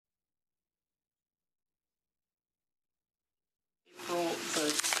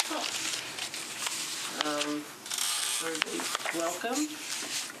welcome.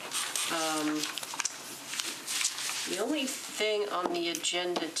 The only thing on the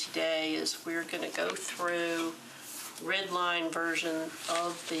agenda today is we're going to go through red line version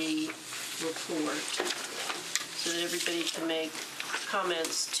of the report so that everybody can make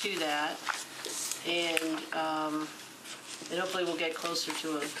comments to that, and hopefully we'll get closer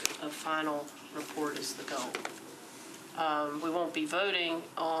to a final report is the goal. We won't be voting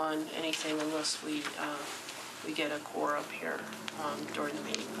on anything unless we get a quorum here during the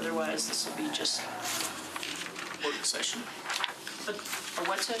meeting. Otherwise, this will be just work session. A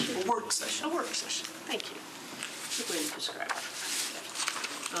what session? A work session. A work session. Thank you. Good way to describe it.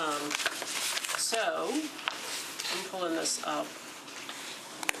 So, I'm pulling this up.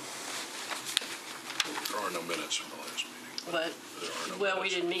 There are no minutes from the last meeting. But, well, we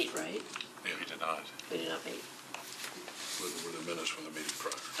didn't meet, right? Yeah, we did not. We did not meet. Were there minutes from the meeting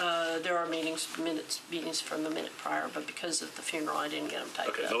prior? There are meetings from the minute prior, but because of the funeral, I didn't get them typed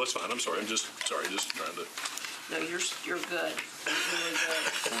Okay, up. no, that's fine. I'm sorry. I'm just trying to. No, you're good. You're really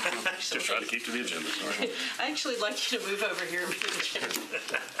good. Just trying to keep to the agenda. Sorry. I actually like you to move over here and be the agenda.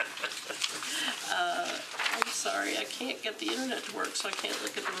 I'm sorry, I can't get the internet to work, so I can't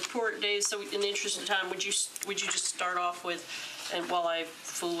look at the report days. So, in the interest of time, would you just start off with, and while I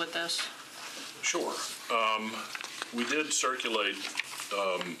fool with this? Sure. We did circulate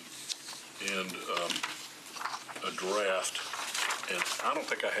a draft, and I don't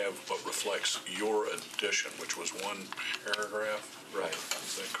think I have what reflects your addition, which was one paragraph. Right.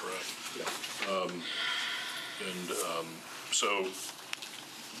 Is that correct? Yeah. So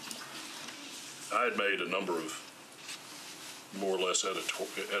I had made a number of more or less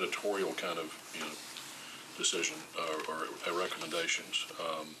editorial kind of decision or recommendations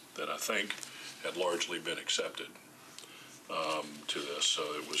that I think had largely been accepted to this. So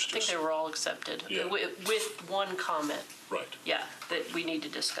it was just. I think they were all accepted, yeah. with one comment. Right. Yeah, that we need to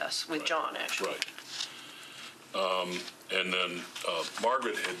discuss with John, actually. Right. And then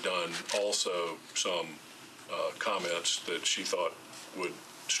Margaret had done also some comments that she thought would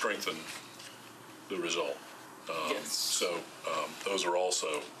strengthen the result. Yes. So those are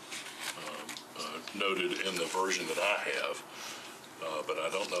also noted in the version that I have, but I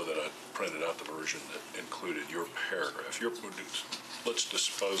don't know that I printed out the version that included your paragraph. Let's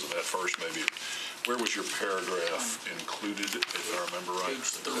dispose of that first, maybe. Where was your paragraph included, if I remember right?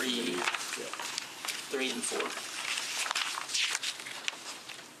 Page 3 and 4.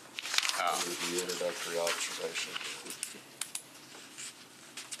 The introductory observation.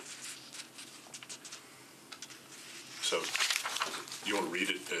 So you want to read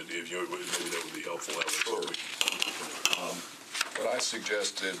it? If you maybe that would be helpful. Sure. What I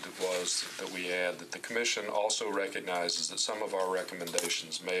suggested was that we add that the Commission also recognizes that some of our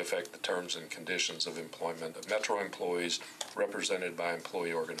recommendations may affect the terms and conditions of employment of Metro employees represented by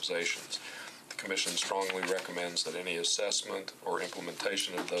employee organizations. The Commission strongly recommends that any assessment or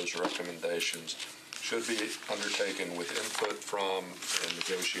implementation of those recommendations should be undertaken with input from and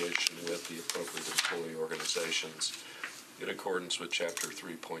negotiation with the appropriate employee organizations in accordance with Chapter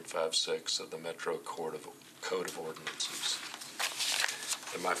 3.56 of the Metro Code of Ordinances.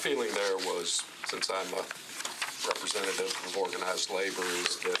 And my feeling there was, since I'm a representative of organized labor,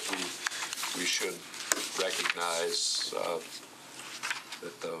 is that we should recognize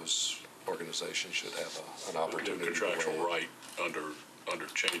that those organizations should have an opportunity. The contractual right under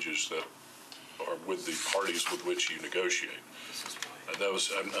changes that are with the parties with which you negotiate. That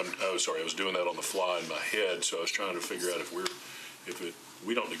was I was sorry, I was doing that on the fly in my head, so I was trying to figure out if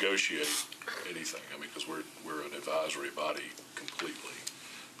we don't negotiate anything. I mean, because we're an advisory body completely.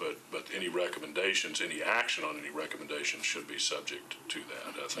 But any recommendations, any action on any recommendations should be subject to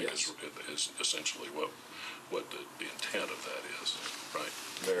that. I think yes. is essentially what the intent of that is, right?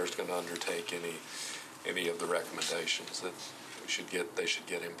 The mayor's going to undertake any of the recommendations that they should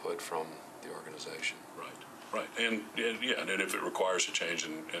get input from the organization. Right. And if it requires a change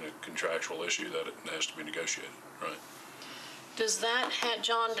in a contractual issue, that it has to be negotiated, right? Does that,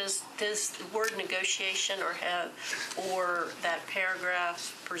 John, does the word negotiation or that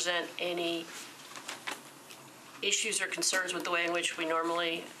paragraph present any issues or concerns with the way in which we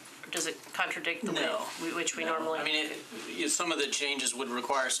normally, does it contradict the way in which we normally? I mean, some of the changes would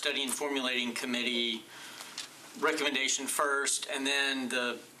require study and formulating committee recommendation first, and then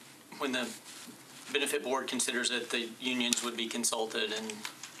when the benefit board considers it, the unions would be consulted, and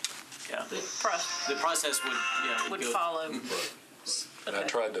the process would go, follow. Mm-hmm. And I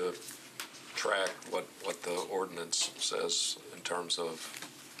tried to track what the ordinance says in terms of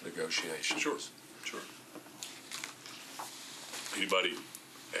negotiations. Sure. Anybody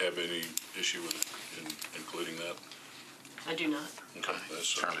have any issue with including that? I do not. Okay,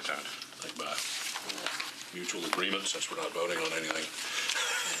 that's Turn to turn. I think by mutual agreement, since we're not voting on anything.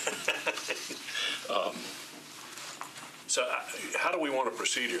 So how do we want to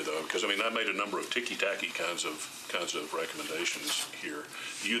proceed here, though? Because, I mean, I made a number of ticky-tacky kinds of recommendations here.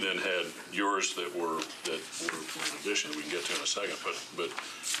 You then had yours that were in addition, we can get to in a second, but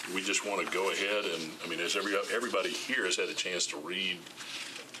we just want to go ahead and, I mean, has everybody here has had a chance to read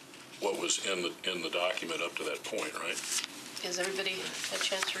what was in the document up to that point, right? Has everybody had a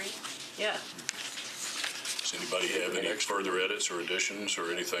chance to read? Yeah. Does anybody have any further edits or additions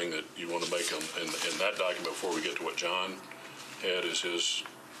or anything that you want to make in that document before we get to what John had as his?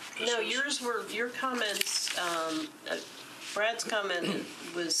 No, your comments, Brad's comment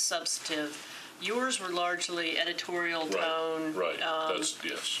was substantive. Yours were largely editorial tone. Right, that's,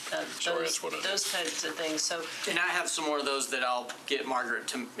 yes. Sorry, that's what I. Those types of things, so. And I have some more of those that I'll get Margaret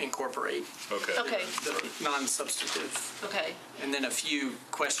to incorporate. Okay. Okay, The non-substantive. okay. And then a few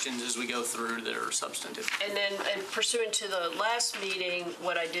questions as we go through that are substantive. And then, and pursuant to the last meeting,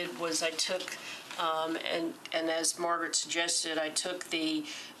 what I did was I took, and as Margaret suggested, I took the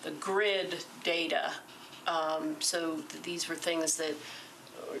grid data. So these were things that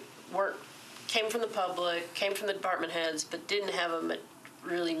came from the public, came from the department heads, but didn't have a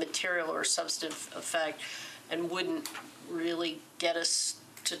really material or substantive effect and wouldn't really get us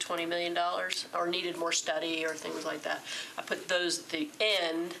to $20 million or needed more study or things like that. I put those at the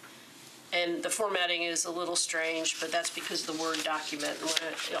end, and the formatting is a little strange, but that's because of the Word document. And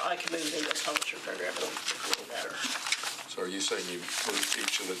when I can move it into a publisher program, it'll look a little better. So are you saying you moved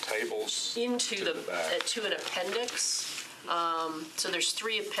each of the tables Into to the back? to an appendix. So there's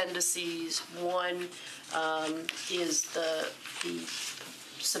 3 appendices. One is the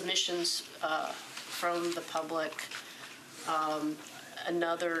submissions from the public.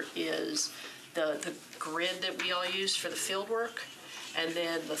 Another is the grid that we all use for the field work. And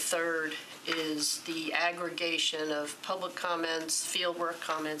then the third is the aggregation of public comments, field work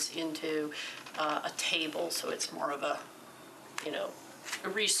comments into a table. So it's more of a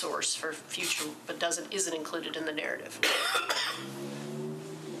resource for future, but isn't included in the narrative.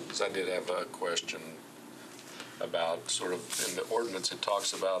 Because I did have a question about sort of, in the ordinance, it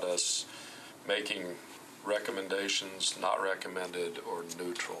talks about us making recommendations not recommended or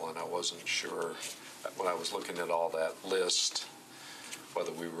neutral, and I wasn't sure when I was looking at all that list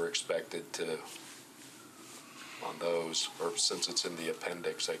whether we were expected to on those, or since it's in the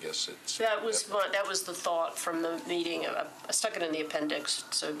appendix, I guess it's. That was the thought from the meeting. I stuck it in the appendix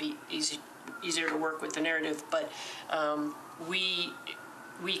so it'd be easier to work with the narrative. But we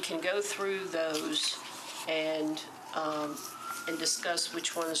can go through those and discuss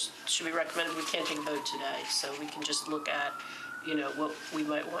which ones should be recommended. We can't take a vote today, so we can just look at what we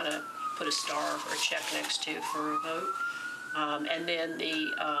might want to put a star or a check next to for a vote, and then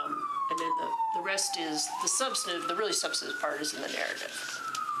the rest is the substantive. The really substantive part is in the narrative.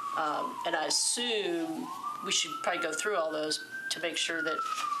 And I assume we should probably go through all those to make sure that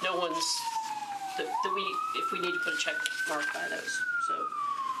no one's, if we need to put a check mark by those. So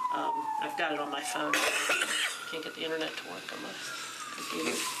I've got it on my phone. Can't get the internet to work on my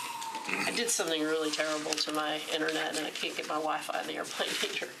computer. I did something really terrible to my internet, and I can't get my Wi-Fi in the airplane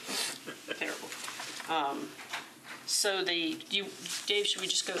either. Terrible. So Dave, should we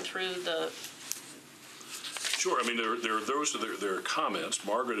just go through the? Sure. I mean, there are comments.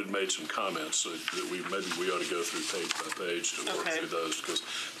 Margaret had made some comments that we ought to go through page by page to work through those, because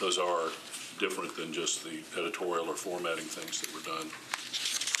those are different than just the editorial or formatting things that were done.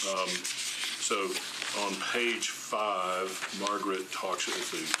 So on page 5, Margaret talks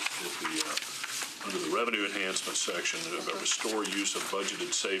under the revenue enhancement section about restore use of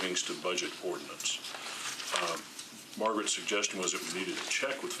budgeted savings to budget ordinance. Margaret's suggestion was that we needed to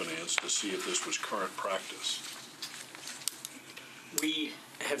check with finance to see if this was current practice. We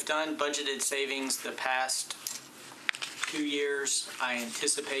have done budgeted savings the past 2 years. I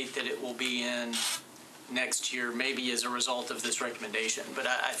anticipate that it will be in next year, maybe as a result of this recommendation. But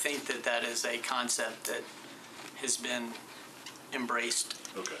I think that is a concept that has been embraced.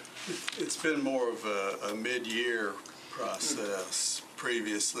 Okay. It's been more of a mid-year process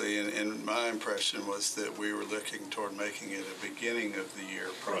previously, and my impression was that we were looking toward making it a beginning of the year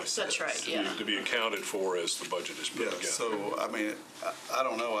process. That's right, yeah. To be accounted for as the budget is put together. So, I mean, I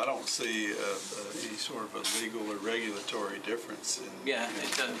don't know. I don't see any sort of a legal or regulatory difference in. Yeah,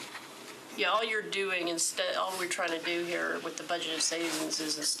 it does. Yeah, all you're doing all we're trying to do here with the budgeted savings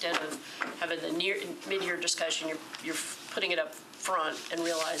is instead of having the mid-year discussion, you're putting it up front and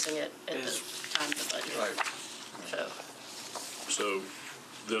realizing it at the time of the budget. Right. So So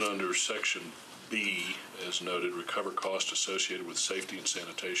then under section B, as noted, recover costs associated with safety and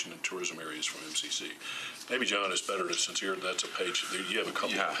sanitation in tourism areas from MCC. Maybe, John, it's better since that's a page, you have a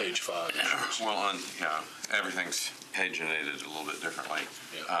couple of page 5 issues. Well, everything's paginated a little bit differently.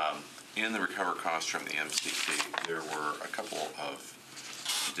 Yeah. In the recover costs from the MCC, there were a couple of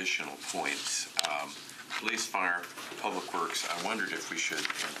additional points. Police, fire, public works, I wondered if we should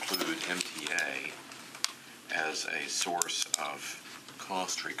include MTA as a source of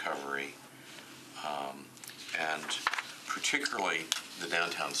cost recovery, and particularly the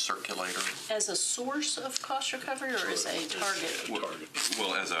downtown circulator. As a source of cost recovery or as a target?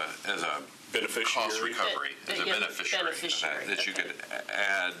 Well, as a Beneficiary. cost recovery, as a Yeah, beneficiary. beneficiary, That you okay. could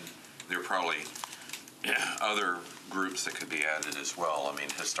add, there are probably other groups that could be added as well. I mean,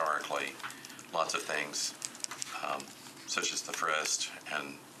 historically, lots of things, such as the FRIST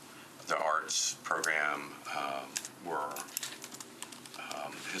and the arts program were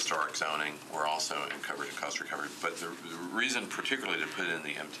historic zoning were also covered in cost recovery. But the reason particularly to put in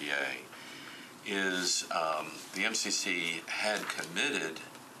the MTA is the MCC had committed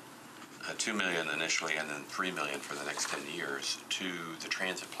 $2 million initially and then $3 million for the next 10 years to the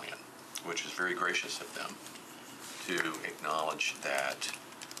transit plan, which is very gracious of them to acknowledge that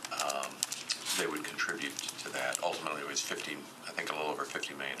they would contribute to that. Ultimately, it was I think a little over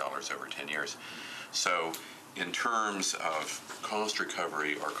 $50 million over 10 years. So in terms of cost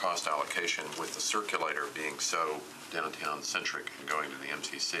recovery or cost allocation, with the circulator being so downtown-centric and going to the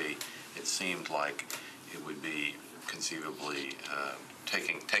MCC, it seemed like it would be conceivably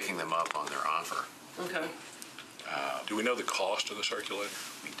taking them up on their offer. Okay. Do we know the cost of the circulator?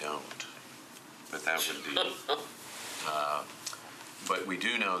 We don't, but that would be. But we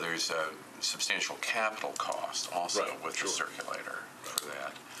do know there's a substantial capital cost also with the circulator for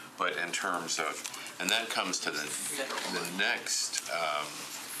that. But in terms of, and that comes to the next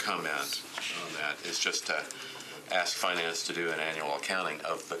comment on that is just to ask finance to do an annual accounting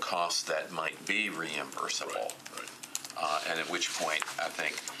of the costs that might be reimbursable. And at which point, I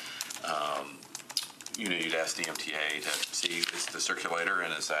think, you'd ask the MTA to see is the circulator,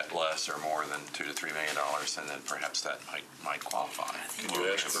 and is that less or more than $2 to $3 million, and then perhaps that might qualify. Can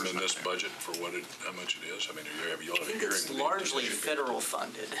you ask them in this budget for how much it is? I mean, have you I think it's largely federal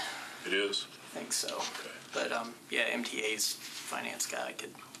funded. It is? I think so. Okay. But MTA's finance guy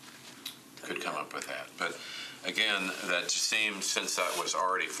could come up with that. But again, that just seemed, since that was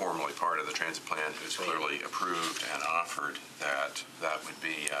already formally part of the transit plan, it was clearly approved and offered, that would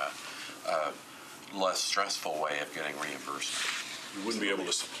be a less stressful way of getting reimbursement. You wouldn't be able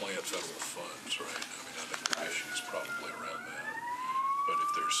to supplant federal funds, right? I mean, I think the issue is probably around that. But if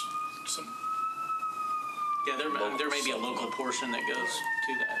there's some... Yeah, there may be a local portion that goes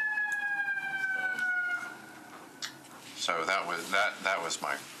to that. So that was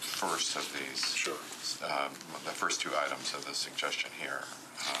my first of these. Sure. The first two items of the suggestion here.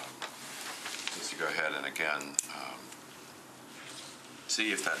 Is to go ahead and again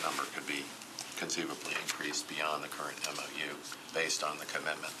see if that number could be conceivably increased beyond the current MOU based on the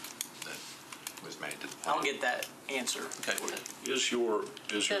commitment that was made to the plan. I'll get that answer. Okay.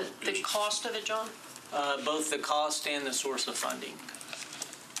 The cost of it, John? Both the cost and the source of funding.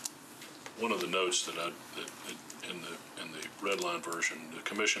 One of the notes that in the red line version, the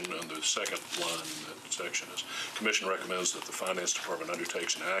commission on the second line in that section is, commission recommends that the finance department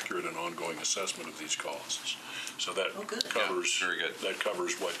undertakes an accurate and ongoing assessment of these costs. So that covers very good. That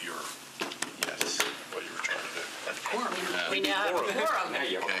covers what you were trying to do. Quorum. We now have a quorum. Now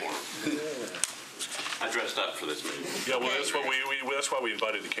you have a quorum. I dressed up for this meeting. Yeah, well, that's why we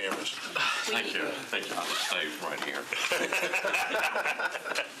invited the cameras. Thank you. I'll stay right here.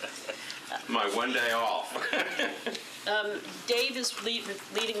 My one day off. Dave is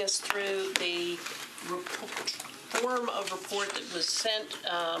leading us through the form of report that was sent,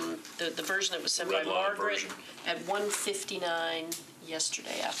 the version that was sent by Red line Margaret version. at 1:59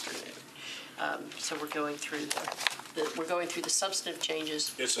 yesterday afternoon. So we're going through the substantive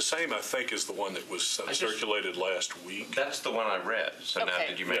changes. It's the same, I think, as the one that was circulated last week. That's the one I read. So now, Okay.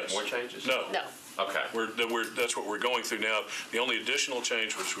 did you make Yes. more changes? No. Okay. That's what we're going through now. The only additional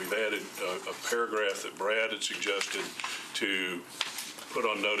change was we've added a paragraph that Brad had suggested to put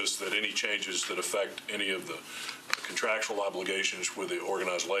on notice that any changes that affect any of the contractual obligations with the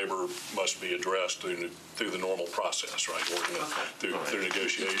organized labor must be addressed through the normal process, right? Through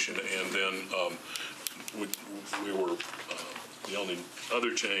negotiation. And then we were the only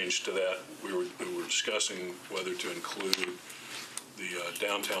other change to that, we were discussing whether to include the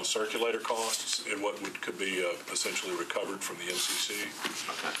downtown circulator costs in what could be essentially recovered from the MCC.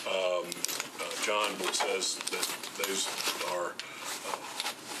 John says that those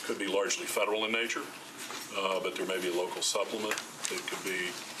could be largely federal in nature, but there may be a local supplement that could be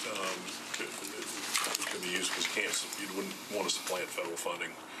used because you wouldn't want to supplant federal funding.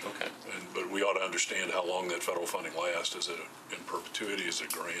 Okay. But we ought to understand how long that federal funding lasts. Is it in perpetuity? Is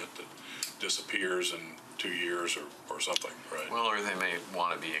it a grant that disappears in 2 years or something, right? Well, or they may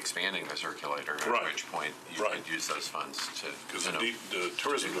want to be expanding the circulator, at Right. which point you Right. could use those funds to. Because the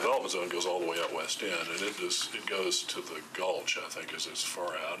tourism development zone goes all the way out West End, and it goes to the Gulch, I think, is as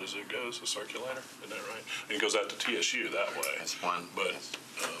far out as it goes, the circulator. Isn't that right? And it goes out to TSU that way. That's one. But Yes.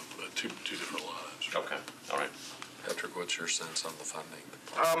 two different lines. Okay, all right. Patrick, what's your sense on the funding?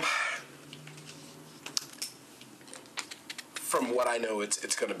 From what I know,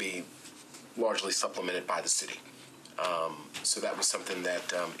 it's going to be largely supplemented by the city. So that was something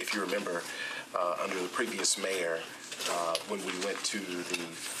that, if you remember, under the previous mayor, when we went to the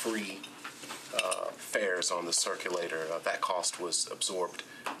free fares on the circulator, that cost was absorbed,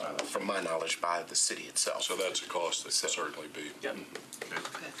 from my knowledge, by the city itself. So that's a cost that can certainly be. Yep.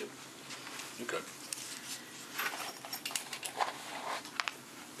 Okay.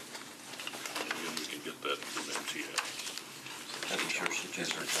 And we can get that from MTA. I'm sure she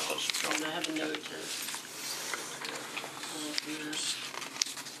just heard And I have a note here.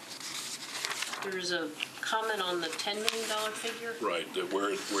 There's a comment on the $10 million figure. Right, where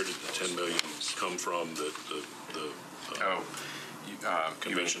did the 10 million come from that the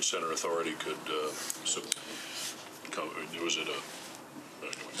Convention Center Authority could, was it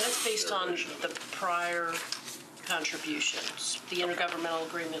That's based on the prior contributions, the intergovernmental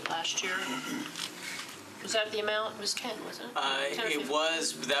agreement last year. Was that the amount? It was 10, wasn't it? 10 or It 15?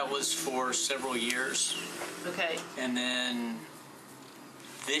 was, that was for several years. Okay, And then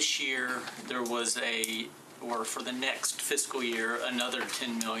this year, there was or for the next fiscal year, another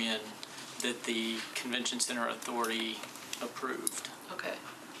 10 million that the Convention Center Authority approved. okay.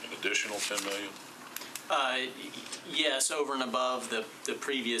 an additional 10 million? Yes, over and above the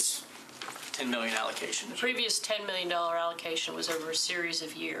previous 10 million allocation. The previous $10 million allocation was over a series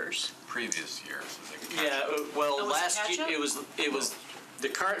of years. previous years. I think. Yeah, well, Oh, was it last year, catch-up? it was the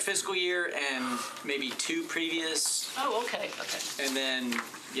current fiscal year and maybe 2 previous. Oh, okay, okay. And then,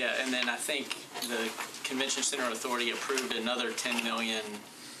 I think the Convention Center Authority approved another 10 million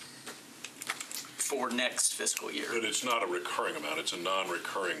for next fiscal year. But it's not a recurring amount, it's a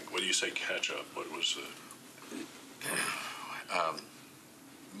non-recurring, what do you say, catch-up? What was the?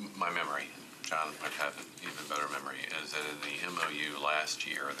 My memory, John might have an even better memory, is that in the MOU last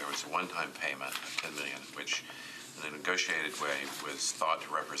year, there was a one-time payment of 10 million, which in a negotiated way was thought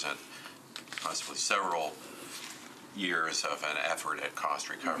to represent possibly several years of an effort at cost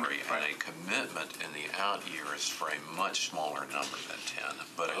recovery, and a commitment in the out years for a much smaller number than 10,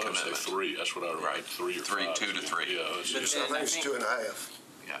 but a I would say commitment. 3, that's what I remember, Right. 3 or 3, 5. 2 to 3. Yeah, it's But then I think- 2.5.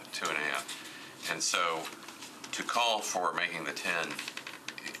 Yeah, 2.5. And so to call for making the 10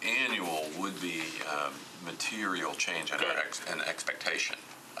 annual would be material change in an expectation,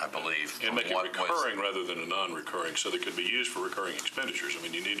 I believe. and from make it what was- recurring rather than a non-recurring, so that it could be used for recurring expenditures. I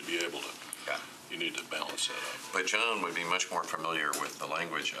mean, you need to be able to, Yeah. you need to balance that out. But John would be much more familiar with the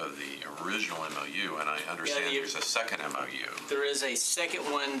language of the original MOU, and I understand the- there's a second MOU. There is a second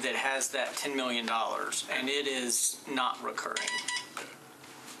one that has that $10 million, and it is not recurring,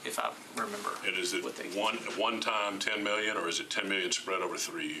 if I remember. And is it what they- one time 10 million, or is it 10 million spread over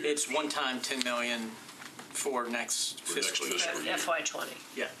 3 years? It's one time 10 million for next For next fiscal year. fiscal year. FY20.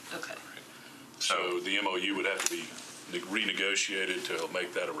 Yeah. Okay. So the MOU would have to be renegotiated to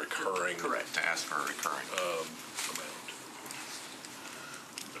make that a recurring Correct. To ask for a recurring. amount.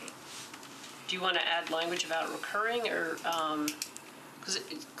 Do you want to add language about recurring, or, because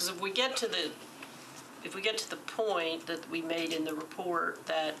if we get to the point that we made in the report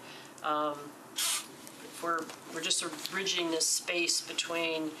that we're just sort of bridging this space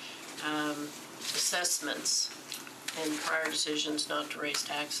between assessments and prior decisions not to raise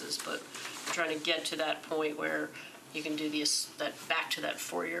taxes, but we're trying to get to that point where you can do back to that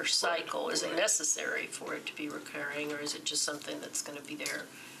 4-year cycle. Is it right. necessary for it to be recurring, or is it just something that's going to be there?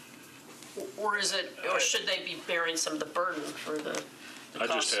 Or should they be bearing some of the burden for the I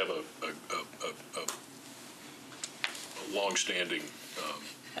cost? just have a longstanding,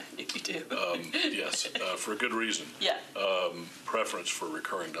 You do. yes, for a good reason, Yeah. preference for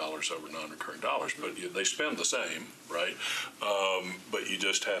recurring dollars over non-recurring dollars, but they spend the same, right? But you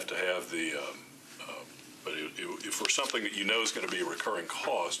just have to have the, but if for something that you know is going to be a recurring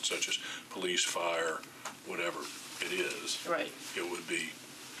cost, such as police, fire, whatever it is, Right. it would be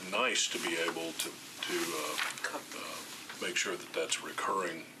nice to be able to make sure that that's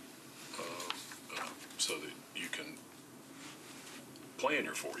recurring, so that you can plan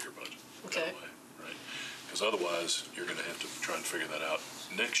your four-year budget. Okay. That way, right? Because otherwise, you're going to have to try and figure that out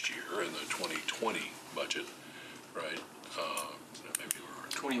next year in the 2020 budget, right? Maybe or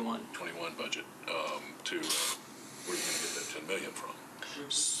 21. 21 budget to where are you going to get that 10 million from?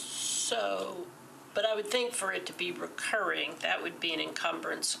 So, but I would think for it to be recurring, that would be an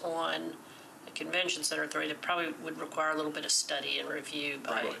encumbrance on the convention center authority that probably would require a little bit of study and review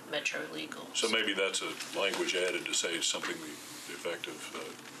by Right. Metro Legal. So maybe that's a language added to say something the effect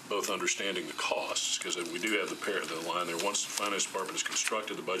of both understanding the costs, because we do have the line there, once the finance department has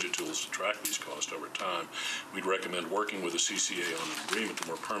constructed the budget tools to track these costs over time, we'd recommend working with the CCA on an agreement to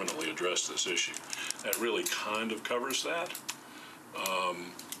more permanently address this issue. That really kind of covers that.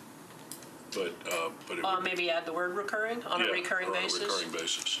 But it would Maybe add the word recurring on a recurring basis? On a recurring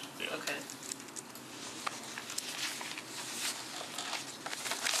basis, yeah. Okay.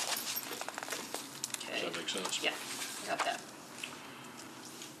 Does that make sense? Yeah, got that.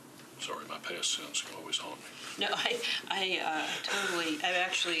 Sorry, my past sins can always haunt me. No, I'm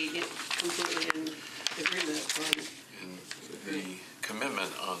actually completely in agreement on. And the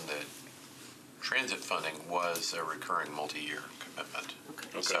commitment on the transit funding was a recurring multi-year commitment.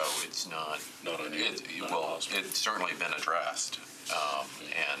 Okay. So it's not. Not unusual, not Well, impossible. it's certainly been addressed,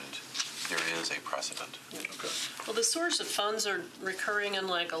 and there is a precedent. Okay. Well, the source of funds are recurring,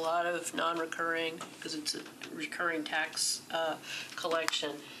 unlike a lot of non-recurring, because it's a recurring tax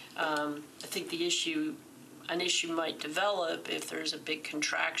collection. I think an issue might develop if there's a big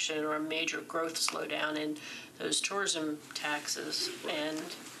contraction or a major growth slowdown in those tourism taxes, and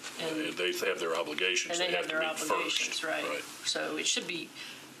They have their obligations. they have their to meet obligations, first. right? So it should be,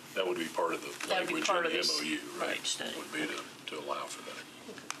 That would be part of the That would be language part in of the this, MOU, right? right, study. Would be to allow for that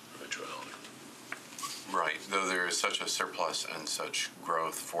eventuality. Right, though there is such a surplus and such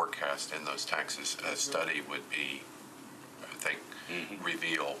growth forecast in those taxes, a study would be, I think,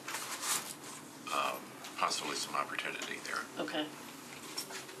 reveal possibly some opportunity there. okay.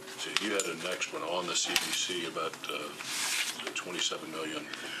 So you had a next one on the CBC about the 27 million.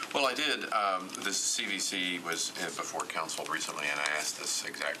 Well, I did. This CVC was before council recently, and I asked this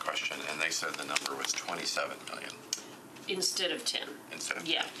exact question, and they said the number was 27 million Instead of 10. instead of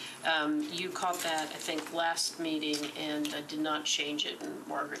Yeah. You caught that, I think, last meeting, and I did not change it in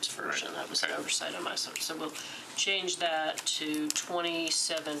Margaret's version. Right. That was an Okay. oversight on my side. So we'll change that to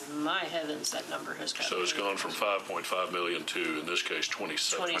 27. My heavens, that number has got. So it's gone from 5.5 million to, in this case,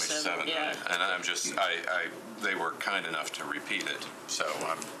 27. 27, yeah. million. And I'm just, they were kind enough to repeat it, so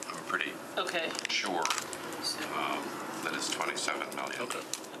I'm pretty Okay. sure that it's 27 million. Okay.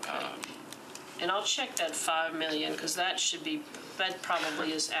 And I'll check that 5 million, because that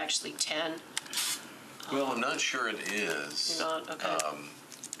probably is actually 10. Well, I'm not sure it is. You're not, okay.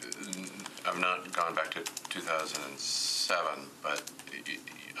 I've not gone back to 2007, but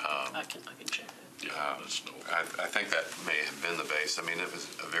I can check it. Yeah, that's no. I think that may have been the base. I mean, it was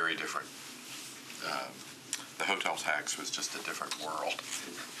a very different, the hotel tax was just a different world.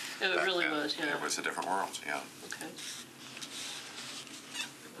 Oh, it back really then. was, yeah. It was a different world, yeah. Okay.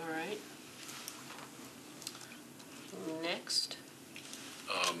 All right. Next.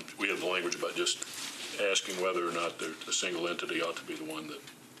 We have the language about just asking whether or not the single entity ought to be the one that,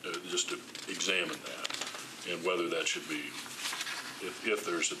 just to examine that, and whether that should be, if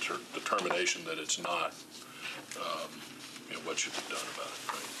there's a determination that it's not, what should be done about it,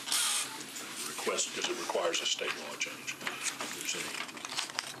 right? Request, because it requires a state law change, if there's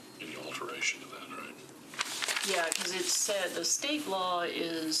any alteration to that, right? Yeah, because it said the state law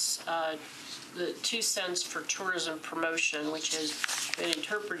is the 2 cents for tourism promotion, which has been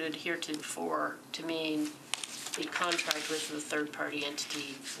interpreted heretofore to mean a contract with a third-party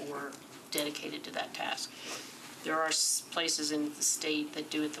entity dedicated to that task. There are places in the state that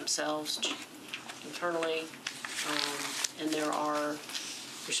do it themselves internally, and there's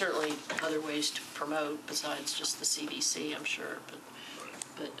certainly other ways to promote besides just the CDC, I'm sure,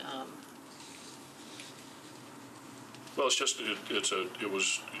 but Well, it's just,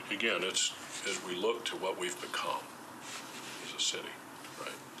 again, it's, as we look to what we've become as a city,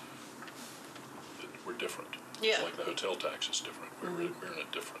 right? We're different. Yeah. It's like the hotel tax is different. We're in a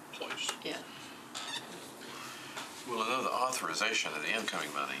different place. yeah. Well, although the authorization of the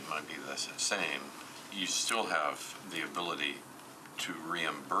incoming money might be the same, you still have the ability to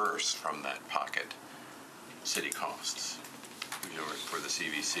reimburse from that pocket city costs. For the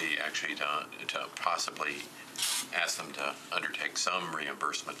CVC, actually to possibly ask them to undertake some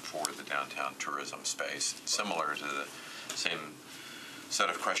reimbursement for the downtown tourism space, similar to the same set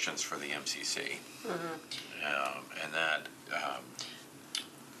of questions for the MCC. And that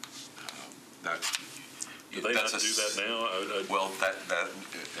Do they not do that now? Well,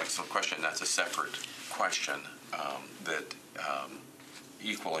 excellent question. That's a separate question that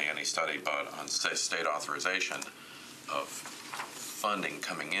equally any study, but on state authorization of funding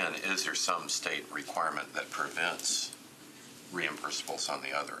coming in, is there some state requirement that prevents reimbursables on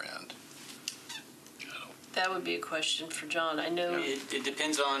the other end? That would be a question for John. I know. It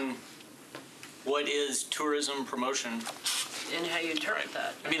depends on what is tourism promotion. And how you interpret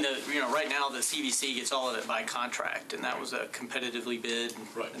that. I mean, right now the CVC gets all of it by contract, and that was a competitively bid.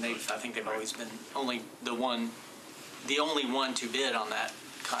 Right. And I think they've always been the only one to bid on that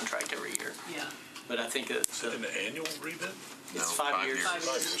contract every year. Yeah. But I think it's An annual rebid? it's No, 5 years. 5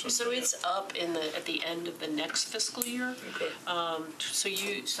 years. So it's up at the end of the next fiscal year. Okay.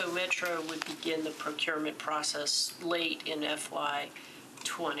 So Metro would begin the procurement process late in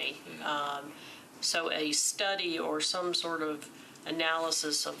FY20. So a study or some sort of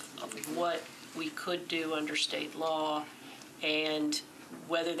analysis of what we could do under state law and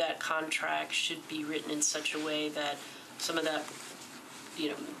whether that contract should be written in such a way that some of that,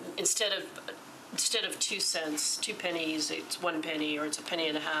 instead of 2 cents, 2 pennies, it's 1 penny, or it's a penny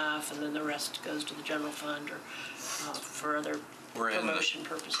and a half, and then the rest goes to the general fund or for other promotion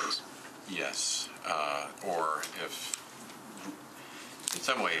purposes. Yes, or if in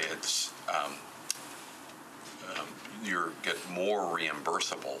some way it's you get more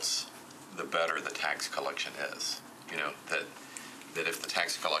reimbursables, the better the tax collection is. That if the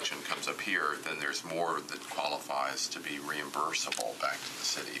tax collection comes up here, then there's more that qualifies to be reimbursable back to the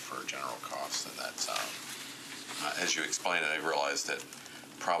city for general costs, and that's as you explained it, I realized that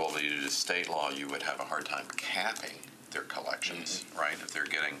probably due to state law you would have a hard time capping their collections, right? If they're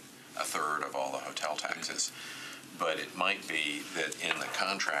getting a third of all the hotel taxes. But it might be that in the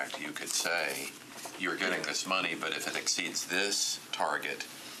contract you could say, you're getting this money, but if it exceeds this target,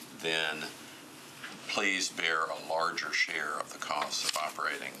 then please bear a larger share of the costs of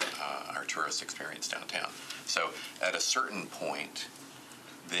operating our tourist experience downtown. So at a certain point,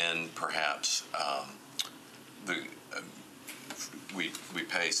 then perhaps we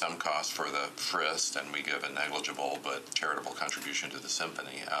pay some cost for the Frist, and we give a negligible but charitable contribution to the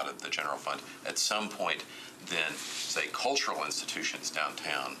symphony out of the general fund. At some point, then, say, cultural institutions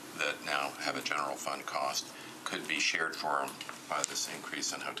downtown that now have a general fund cost could be shared for them by this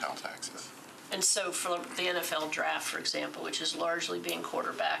increase in hotel taxes. And so for the NFL draft, for example, which is largely being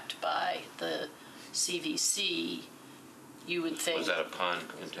quarterbacked by the CVC, you would think... Was that a pun,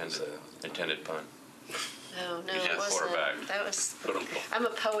 intended pun? No, You it said wasn't. quarterback. That was... I'm a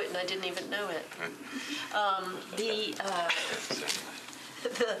poet and I didn't even know it.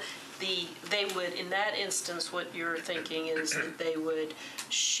 They would, in that instance, what you're thinking is that they would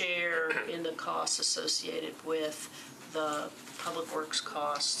share in the costs associated with the public works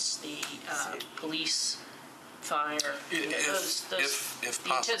costs, the police, fire, If the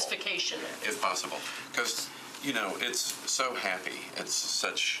possible. intensification. If possible. Because, it's so happy, it's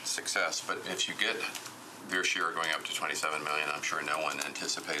such success, but if you get their share going up to $27 million, I'm sure no one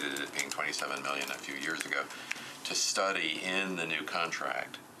anticipated it being $27 million a few years ago, to study in the new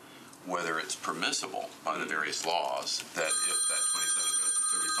contract whether it's permissible by the various laws that if that 27 goes to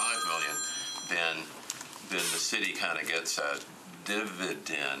 35 million, then the city kind of gets a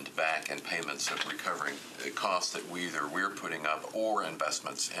dividend back in payments of recovering costs that we're putting up or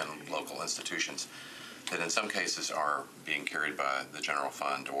investments in local institutions that in some cases are being carried by the general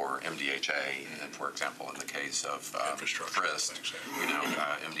fund or MDHA. And for example, in the case of Frist,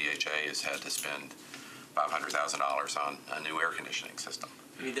 MDHA has had to spend $500,000 on a new air conditioning system.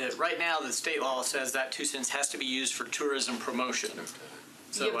 Right now, the state law says that 2 cents has to be used for tourism promotion.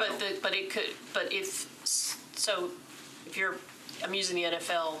 So if you're, I'm using the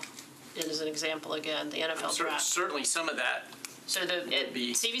NFL as an example again, the NFL draft. Certainly some of that. So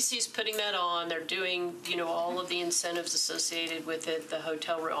CVC's putting that on. They're doing, all of the incentives associated with it, the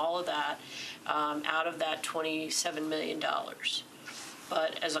hotel room, all of that, out of that $27 million.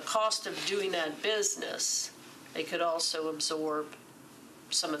 But as a cost of doing that business, they could also absorb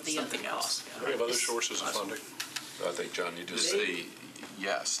some of the other costs. Do we have other sources of funding? I think, John, you just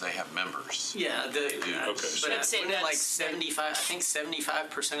Yes, they have members. Yeah, Okay. but it's like 75. I think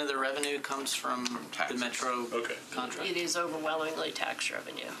 75% of the revenue comes from the Metro contract. It is overwhelmingly tax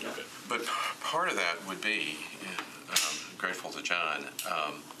revenue. Okay. But part of that would be, grateful to John,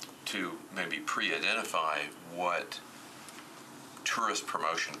 to maybe pre-identify what tourist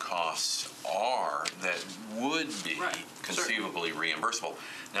promotion costs are that would be conceivably reimbursable.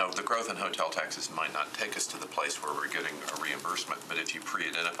 Now, the growth in hotel taxes might not take us to the place where we're getting a reimbursement, but if you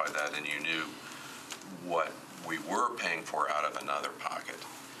pre-identified that and you knew what we were paying for out of another pocket,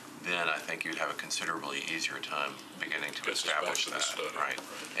 then then I think you'd have a considerably easier time beginning to Gets us back establish to the that. study. Right.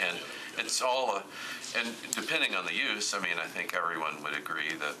 And it's all, and depending on the use, I mean, I think everyone would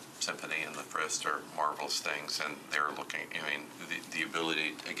agree that Symphony and the Frist are marvelous things, and they're looking, I mean, the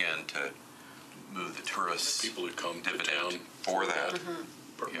ability, again, to move the tourists People who come to dividend town for that.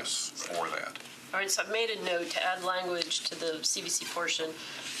 purpose. Yes, for that. All right, so I've made a note to add language to the CBC portion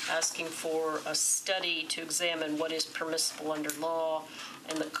asking for a study to examine what is permissible under law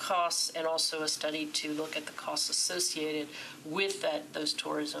and the costs, and also a study to look at the costs associated with those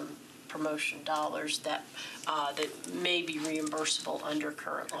tourism promotion dollars that may be reimbursable under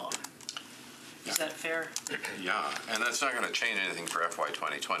current law. Is that fair? Yeah, and that's not going to change anything for FY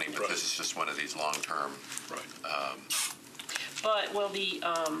 2020, but Right. this is just one of these long-term. Right. But, well,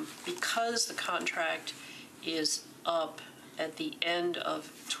 because the contract is up at the end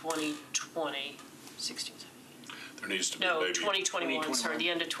of 2020, 16, There needs to be no, maybe. 2021, sorry, the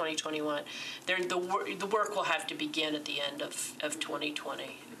end of 2021. The work will have to begin at the end of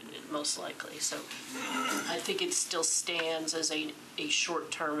 2020, most likely. So I think it still stands as a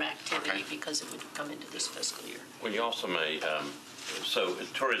short-term activity Okay. because it would come into this fiscal year. Well, you also may, so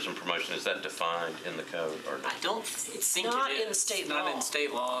tourism promotion, is that defined in the code or I not? don't think not it is. in state Not law. in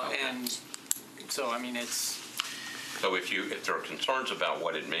state law, Okay. and so, I mean, it's, So if there are concerns about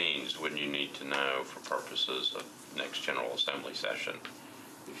what it means, wouldn't you need to know for purposes of next General Assembly session?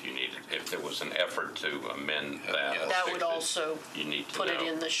 If there was an effort to amend that. Yeah. or That fix would it, also you need to put it know.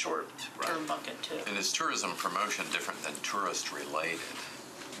 in the short-term bucket, too. And is tourism promotion different than tourist-related,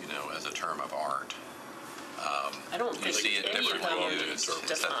 as a term of art? I don't You think see it any of differently them used. is Is that-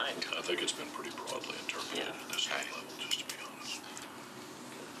 defined. I think it's been pretty broadly interpreted Yeah. at this Okay. level, just to be honest.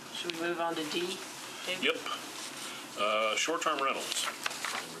 Should we move on to D, Dave? Yep. Short-term rentals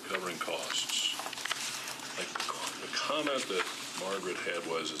and recovering costs. I think the comment that Margaret had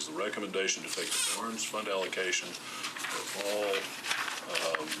is the recommendation to take the Barnes Fund allocation for all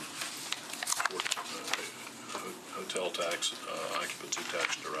hotel tax, occupancy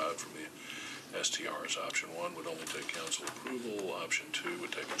tax derived from the STRs. Option 1 would only take council approval. Option 2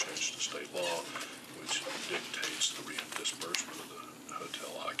 would take a change to state law, which dictates the reimbursement of the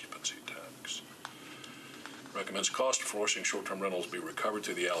hotel occupancy tax. Recommends cost of forcing short-term rentals be recovered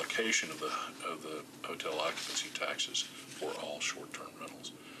through the allocation of the hotel occupancy taxes for all short-term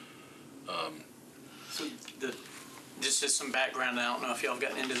rentals. so just as some background, I don't know if y'all have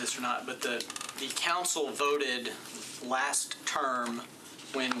gotten into this or not, but the council voted last term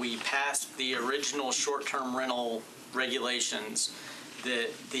when we passed the original short-term rental regulations that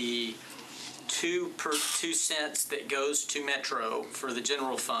the 2 cents that goes to Metro for the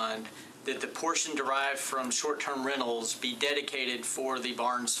general fund, that the portion derived from short-term rentals be dedicated for the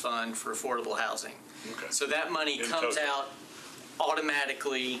Barnes Fund for affordable housing. Okay. So that money In comes total. out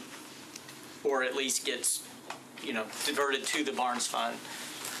automatically, or at least gets, diverted to the Barnes Fund.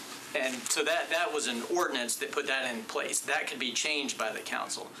 And so that was an ordinance that put that in place. That could be changed by the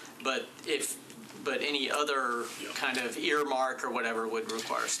council. But any other kind of earmark or whatever would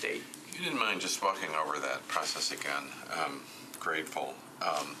require state. You didn't mind just walking over that process again. Grateful.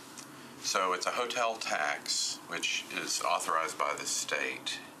 So it's a hotel tax, which is authorized by the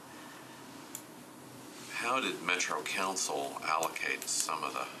state. How did Metro Council allocate some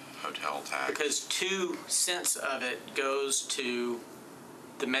of the hotel tax? Because 2 cents of it goes to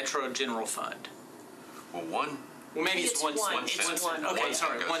the Metro General Fund. Well, Well, maybe it's It's 1 one, cent. it's one. Okay, Okay.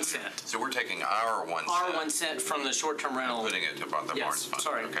 sorry, 1 cent. So we're taking our 1 cent. Our 1 cent from the short-term rental. Putting it to the Yes, Barnes Fund.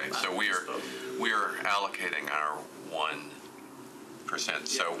 sorry. Okay, so we're allocating our 1%.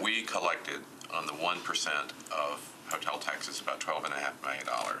 So we collected on the 1% of hotel taxes about $12.5 million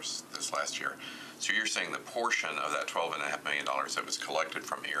this last year. So you're saying the portion of that $12.5 million that was collected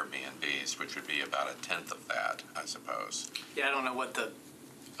from Airbnbs, which would be about 1/10 of that, I suppose, Yeah, I don't know what the,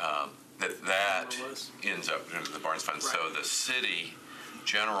 that What it was? ends up into the Barnes Fund. So Right. the city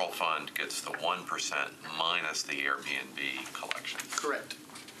general fund gets the 1% minus the Airbnb collection. correct.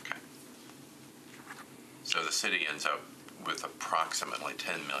 Okay. So the city ends up with approximately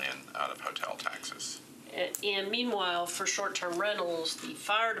 $10 million out of hotel taxes. And meanwhile, for short-term rentals, the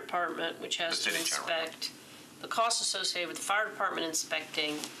fire department, which has The to city general. inspect, the costs associated with the fire department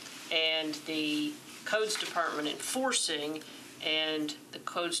inspecting and the codes department enforcing and the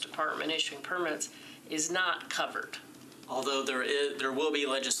codes department issuing permits is not covered. Although there will be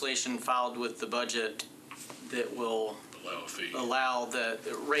legislation filed with the budget that will Allow a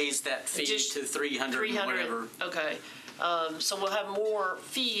fee. raise that fee Just to 300 and 300, whatever. okay. So we'll have more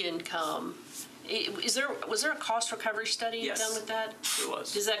fee income Was there a cost recovery study Yes. done with that? It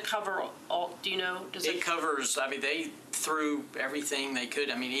was. Does that cover all, do you know? Does It covers, I mean, they threw everything they could.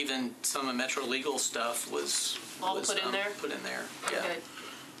 I mean, even some of Metro Legal stuff was. All put in there? Put in there, yeah. Okay.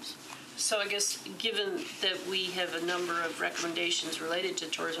 So I guess, given that we have a number of recommendations related to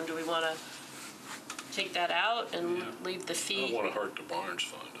tourism, do we want to take that out and leave the I fee? don't want to hurt the Barnes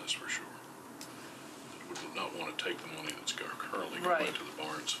Fund, that's for sure. We would not want to take the money that's currently going Right. to the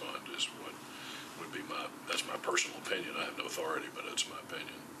Barnes Fund is what would be that's my personal opinion. I have no authority, but it's my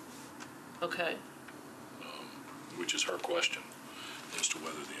opinion, Okay. which is her question as to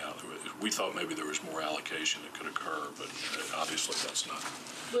whether we thought maybe there was more allocation that could occur, but obviously that's not.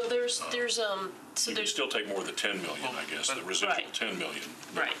 Well, there's so You can there's, still take more than 10 million, I guess, the residual Right. 10 million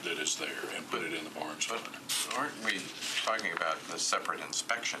Right. that is there, and put it in the Barnes But Fund. aren't we talking about the separate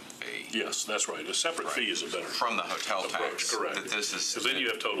inspection fee Yes, that's right. A separate fee is a better from the hotel approach, tax? correct. That this is Because then you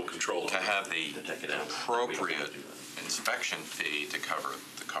have total control to of it. have the appropriate inspection fee to cover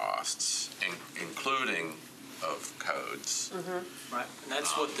the costs, including of codes. Right, and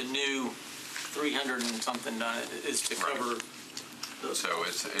that's what the new 300 and something done is to Right. cover. So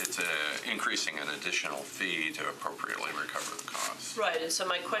it's increasing an additional fee to appropriately recover the costs. right, and so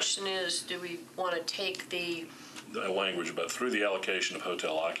my question is, do we want to take the, Language about through the allocation of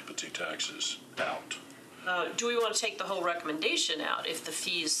hotel occupancy taxes out. do we want to take the whole recommendation out if the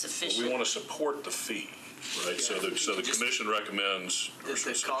fee is sufficient? We want to support the fee, right? So the Just- commission recommends, or That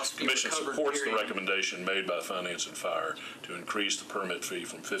the cost be commission recovered, supports the period. recommendation made by Finance and Fire to increase the permit fee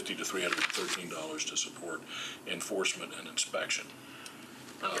from $50 to $313 to support enforcement and inspection.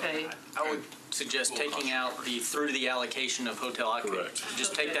 Okay, I would suggest taking out the through the allocation of hotel occupancy. Correct.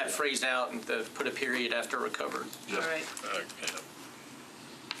 Just take that phrase out and put a period after recovered. all right. Yeah.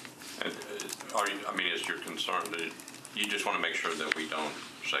 And, is your concern that you just want to make sure that we don't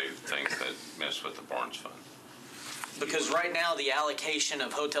say things that mess with the Barnes Fund? Because right now, the allocation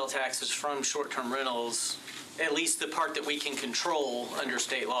of hotel taxes from short-term rentals, at least the part that we can control under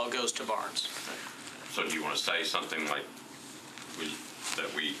state law, goes to Barnes. So do you want to say something like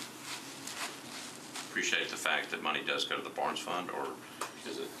that we appreciate the fact that money does go to the Barnes Fund, or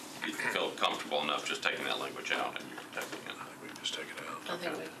is it, you feel comfortable enough just taking that language out and you're protecting it? I think we can just take it out. I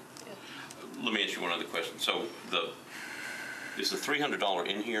think we, Let me ask you one other question. So is the $300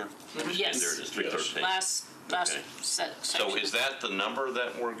 in here? Yes. And there it is, 313. last Okay. section. So is that the number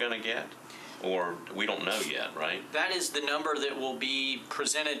that we're going to get? Or we don't know yet, right? That is the number that will be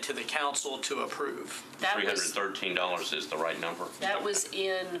presented to the council to approve. That was, $313 is the right number? that was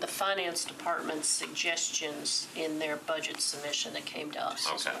in the finance department's suggestions in their budget submission that came to us.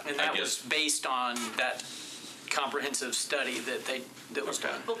 Okay. And I that guess- was based on that comprehensive study that was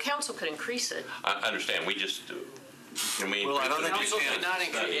done. Well, council could increase it. I understand, we just, can we? Well, I don't increase think the Council you can. cannot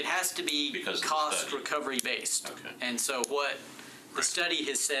increase, it has to be Because of the cost study. recovery based. Okay. And so what the study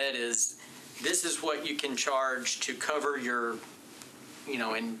has said is, this is what you can charge to cover your,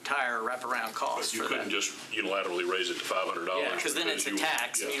 entire wraparound cost But you for couldn't that. just unilaterally raise it to $500. Yeah, because then it's a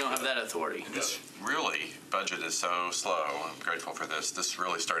tax, and you don't have that authority. This really, budget is so slow. I'm grateful for this. This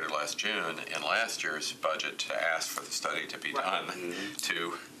really started last June in last year's budget to ask for the study to be Right. done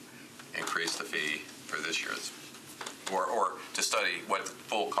to increase the fee for this year's, or to study what the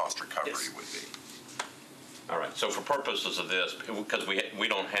full cost recovery Yes. would be. All right, so for purposes of this, because we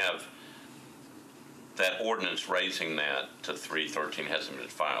don't have that ordinance raising that to 313 hasn't been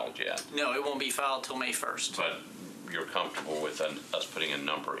filed yet, No, it won't be filed till May 1st. but you're comfortable with us putting a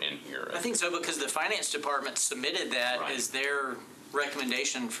number in here? I think so, because the finance department submitted that Right. as their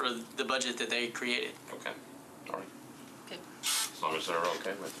recommendation for the budget that they created. Okay, all right. Okay. As long as they're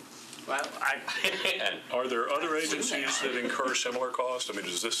okay with it. Well, And Are there other agencies that incur similar costs? I mean,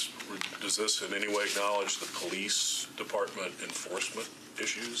 does this in any way acknowledge the police department enforcement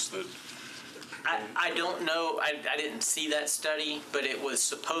issues that? I don't know, I didn't see that study, but it was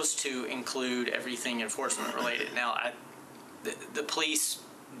supposed to include everything enforcement related. Now, the police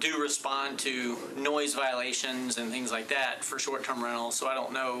do respond to noise violations and things like that for short-term rentals, so I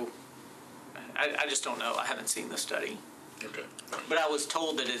don't know, I just don't know, I haven't seen the study. Okay, But I was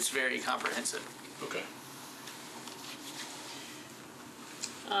told that it's very comprehensive. okay.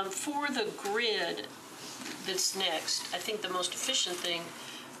 For the grid that's next, I think the most efficient thing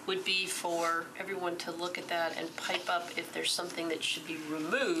would be for everyone to look at that and pipe up if there's something that should be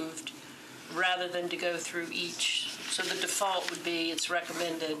removed, rather than to go through each. So the default would be it's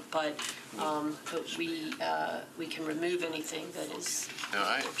recommended, but we can remove anything that is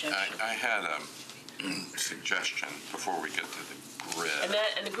Now, objection. I had a suggestion before we get to the grid.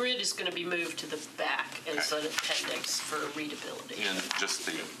 And the grid is going to be moved to the back as an appendix for readability. In just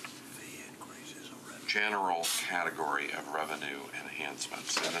the general category of revenue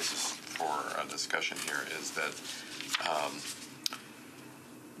enhancements, and this is for a discussion here, is that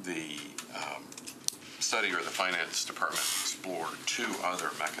the study or the finance department explored two other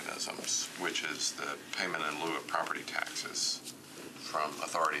mechanisms, which is the payment in lieu of property taxes from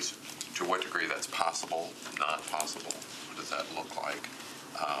authorities. To what degree that's possible, not possible, what does that look like?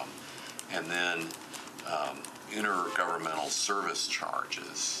 And then intergovernmental service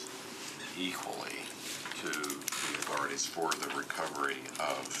charges equally to the authorities for the recovery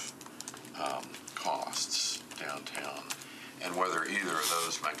of costs downtown, and whether either of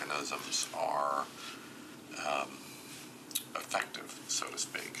those mechanisms are effective, so to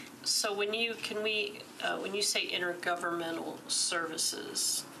speak. So when you say intergovernmental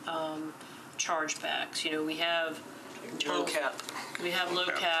services chargebacks, we have Low cap. We have low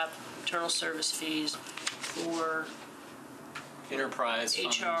cap internal service fees for Enterprise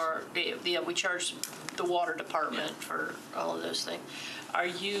funds. HR. Yeah, we charge the water department for all of those things. Are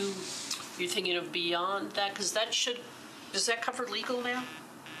you thinking of beyond that? Because does that cover legal now?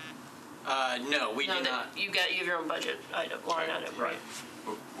 No, we do not. You have your own budget line item, right?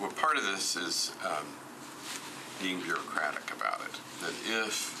 Well, part of this is being bureaucratic about it, that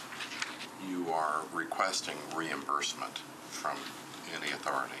if you are requesting reimbursement from any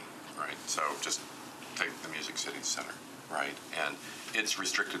authority, right? So just take the Music City Center, right? And it's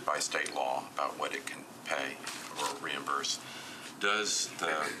restricted by state law about what it can pay or reimburse. Does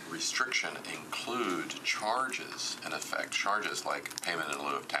the restriction include charges, in effect, charges like payment in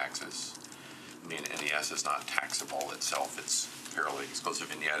lieu of taxes? I mean, NES is not taxable itself, it's fairly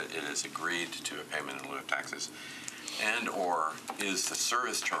exclusive, and yet it is agreed to a payment in lieu of taxes. And or is the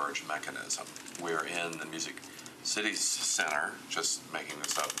service charge mechanism wherein the Music City Center, just making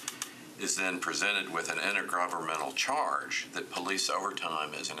this up, is then presented with an intergovernmental charge that police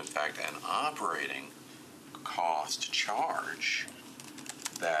overtime is in fact an operating cost charge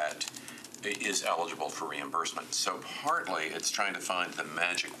that is eligible for reimbursement. So partly it's trying to find the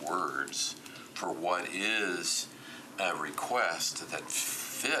magic words for what is a request that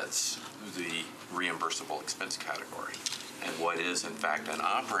fits the reimbursable expense category and what is in fact an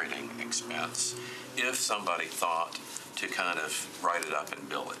operating expense if somebody thought to kind of write it up and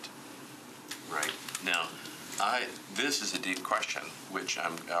bill it. Right. Now, this is a deep question, which I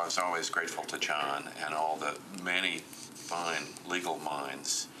was always grateful to John and all the many fine legal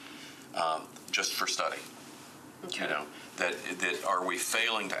minds just for study. Okay. You know, that are we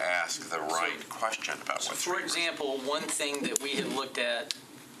failing to ask the right question about what's For example, one thing that we had looked at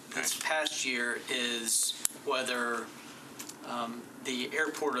this past year is whether the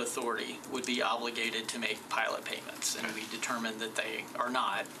airport authority would be obligated to make pilot payments, and we determined that they are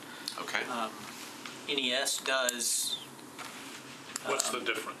not. Okay. NES does. What's the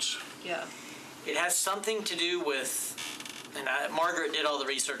difference? Yeah. It has something to do with, and Margaret did all the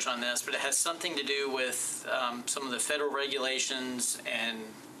research on this, but it has something to do with some of the federal regulations, and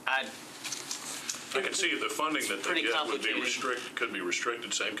I can see the funding that they Pretty get would be complicated. could be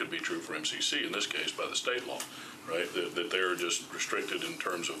restricted. Same could be true for MCC in this case by the state law, right? That they're just restricted in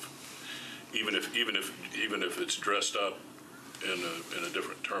terms of even if it's dressed up in a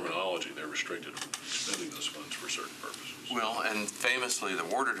different terminology, they're restricted from spending those funds for certain purposes. Well, and famously, the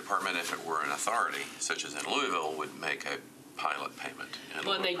Water Department, if it were an authority, such as in Louisville, would make a pilot payment.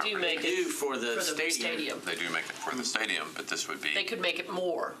 Well, and they do make it for the stadium. They do make it for the stadium, but this would be They could make it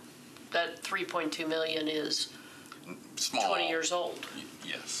more. That 3.2 million is small. 20 years old.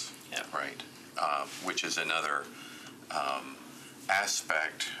 Yes, Yeah. right. Which is another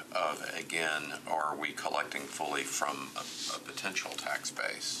aspect of, again, are we collecting fully from a potential tax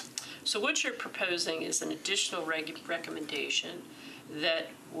base? So what you're proposing is an additional recommendation that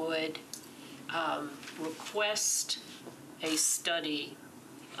would request a study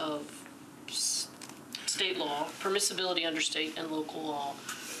of state law, permissibility under state and local law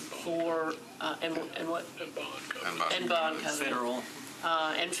for, and what? And bond coverage. And bond coverage. Federal.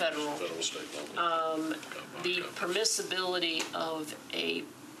 And federal. Federal, state law. The permissibility of a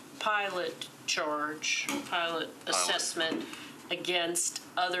pilot charge, pilot assessment against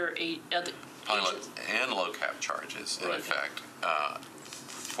other Pilot and low cap charges, in Right. effect,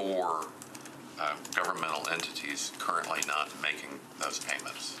 for governmental entities currently not making those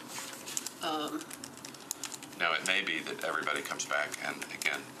payments. Now, it may be that everybody comes back, and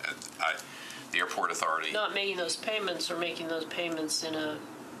again, the airport authority. not making those payments or making those payments in a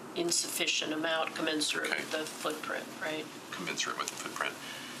insufficient amount commensurate Okay. with the footprint, right? Commensurate with the footprint.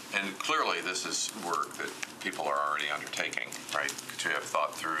 And clearly, this is work that people are already undertaking, right? To have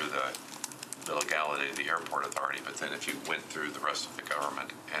thought through the the legality of the airport authority, but then if you went through the rest of the government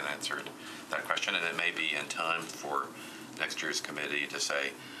and answered that question, and it may be in time for next year's committee to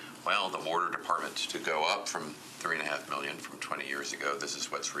say, well, the Border Department to go up from $3.5 million from 20 years ago, this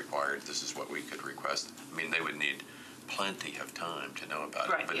is what's required, this is what we could request. I mean, they would need plenty of time to know about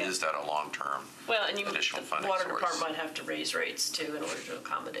Right, it, but yeah. is that a long-term Well, and additional the funding water source? department might have to raise rates too in order to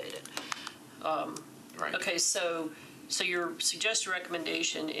accommodate it. Right. Okay, so your suggested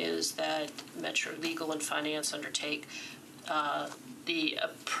recommendation is that Metro Legal and Finance undertake the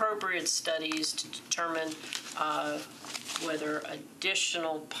appropriate studies to determine whether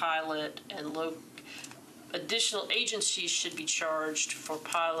additional pilot and additional agencies should be charged for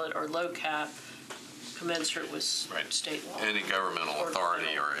pilot or low cap commensurate with Right. state law. Any governmental Or authority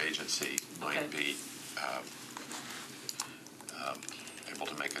federal. or agency might Okay. be able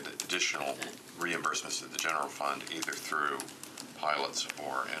to make additional reimbursements to the general fund, either through pilots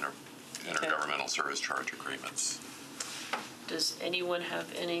or intergovernmental service charge agreements. Does anyone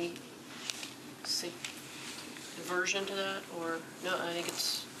have any aversion to that, or, no, I think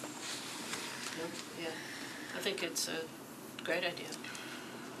it's, no, yeah, I think it's a great idea.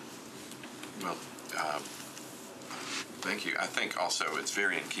 Well, thank you. I think also it's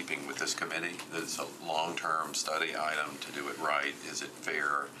very in keeping with this committee that it's a long-term study item to do it right. Is it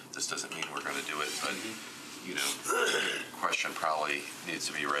fair? This doesn't mean we're going to do it, but, you know, the question probably needs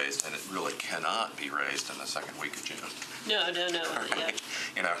to be raised, and it really cannot be raised in the second week of June. No, yeah.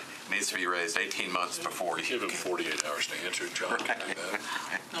 You know, it needs to be raised 18 months before you Give him 48 hours to answer it, John. Can do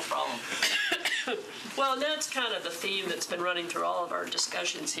that. No problem. Well, and that's kind of the theme that's been running through all of our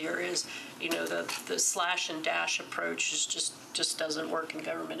discussions here is, you know, the slash and dash approach is just doesn't work in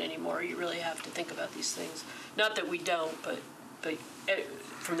government anymore. You really have to think about these things. Not that we don't, but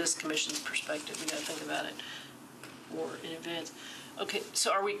from this commission's perspective, we got to think about it more in advance. Okay,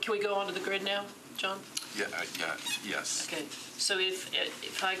 so can we go on to the grid now, John? Yes. Okay, so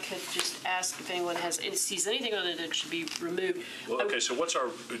if I could just ask if anyone sees anything on it that should be removed. Well, okay, so what's our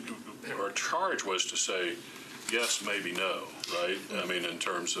charge was to say yes, maybe no, right? I mean, in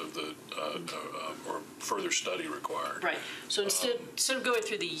terms of the, or further study required. Right, so instead of going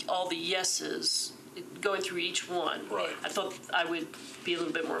through all the yeses, going through each one. Right. I thought I would be a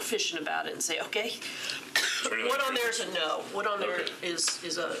little bit more efficient about it and say, okay, there what anything- on there is a no, what on there Okay.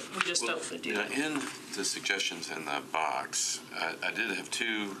 is a, we just don't do You know, that. in the suggestions in the box, I did have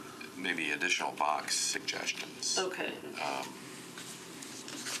two maybe additional box suggestions Okay. I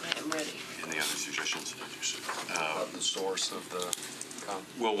am ready. in the other suggestions. The source of the,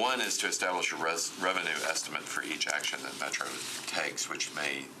 Well, one is to establish a revenue estimate for each action that Metro takes, which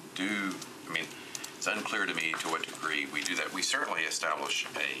may do, I mean, it's unclear to me to what degree we do that. We certainly establish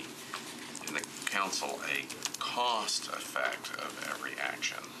in the council, a cost effect of every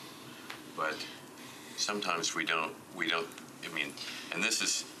action. But sometimes we don't, I mean, and this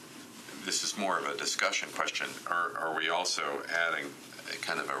is more of a discussion question. Are we also adding a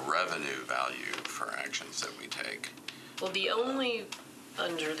kind of a revenue value for actions that we take? Well,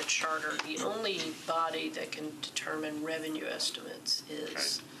 under the charter, the only body that can determine revenue estimates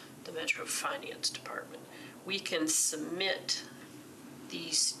is the Metro Finance Department. We can submit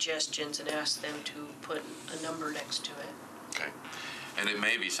these suggestions and ask them to put a number next to it. Okay. And it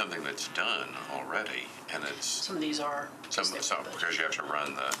may be something that's done already, and it's Some of these are. because you have to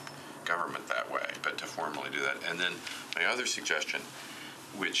run the government that way, but to formally do that. And then my other suggestion,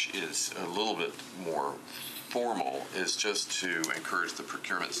 which is a little bit more formal, is just to encourage the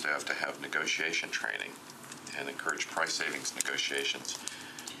procurement staff to have negotiation training and encourage price savings negotiations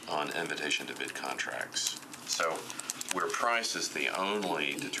on invitation to bid contracts. So where price is the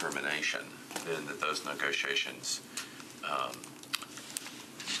only determination, then that those negotiations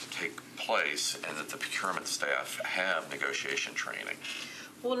take place and that the procurement staff have negotiation training.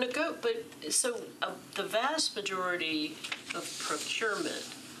 Well, the vast majority of procurement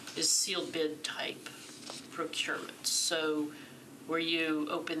is sealed bid type procurement. So where you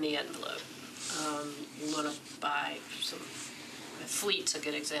open the envelope, you want to buy some. Fleet's a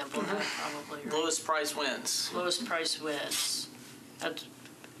good example of that, probably. Right? Lowest price wins. Lowest price wins. That's,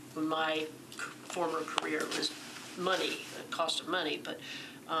 in my former career, it was money, the cost of money. But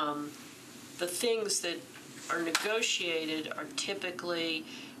the things that are negotiated are typically,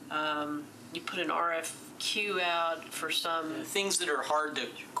 you put an RFQ out for some. Things that are hard to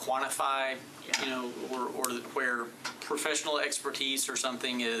quantify, you know, or where professional expertise or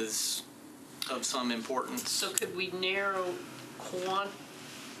something is of some importance. So could we narrow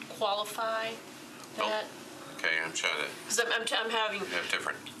qualify that? Okay, I'm trying to Because I'm having. have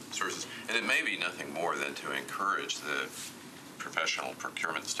different sources. And it may be nothing more than to encourage the professional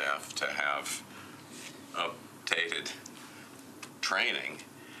procurement staff to have updated training,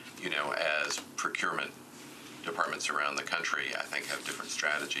 as procurement departments around the country, I think, have different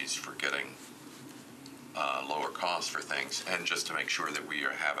strategies for getting lower costs for things, and just to make sure that we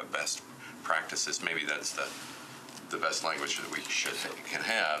have a best practices. Maybe that's the best language that we can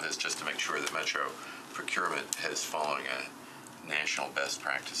have, is just to make sure that Metro procurement is following a national best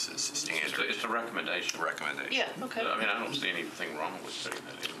practices standard. It's a recommendation. Yeah, okay. I mean, I don't see anything wrong with putting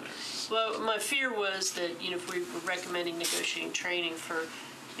that in there. Well, my fear was that, if we were recommending negotiating training for,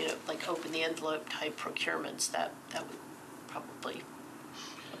 like open the envelope type procurements, that would probably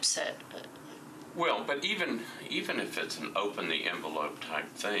upset. Well, but even if it's an open the envelope type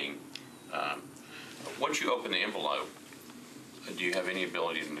thing, once you open the envelope, do you have any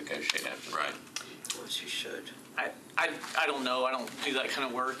ability to negotiate after that? Right. Of course you should. I don't know. I don't do that kind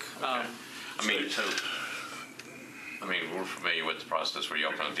of work. Okay. We're familiar with the process where you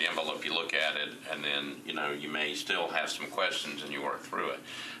open up the envelope, you look at it, and then, you may still have some questions and you work through it.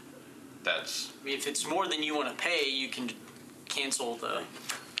 If it's more than you want to pay, you can cancel the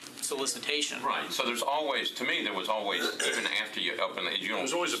solicitation. Right. So there was always, even after you open it, There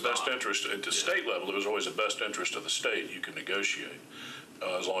was always a best interest, at the state level, there was always a best interest of the state you could negotiate,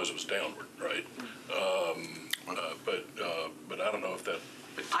 as long as it was downward, right? But I don't know if that.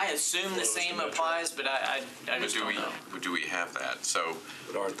 I assume the same applies, but I just don't know. Do we have that? So,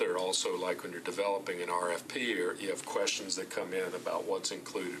 But aren't there also, like when you're developing an RFP, or you have questions that come in about what's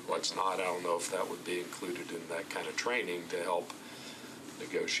included, what's not? I don't know if that would be included in that kind of training to help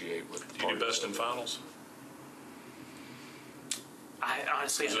negotiate with the Do you do parties. best and finals? I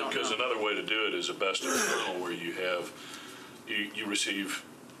honestly I don't Because know. another way to do it is a best and final, where you have, you receive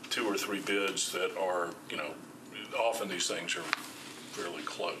 2 or 3 bids that are, often these things are fairly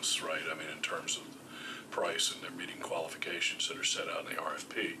close, right? I mean, in terms of price, and they're meeting qualifications that are set out in the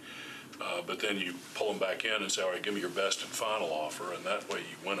RFP. But then you pull them back in and say, all right, give me your best and final offer, and that way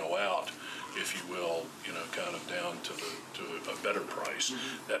you winnow out, if you will, kind of down to a better price.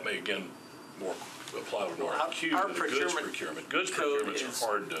 Mm-hmm. That may, again, more apply to an RFQ our than a goods procurement procurement. Goods code procurements is-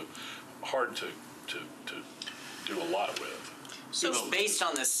 are hard to do a lot with. So it's based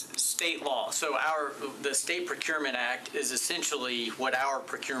on this state law. So the State Procurement Act is essentially what our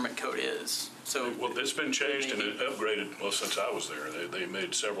procurement code is. So Well, it's been changed and upgraded, since I was there. They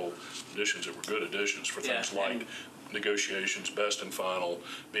made several additions that were good additions for things Yeah, like negotiations, best and final,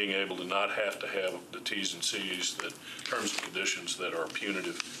 being able to not have to have the Ts and Cs, that terms and conditions that are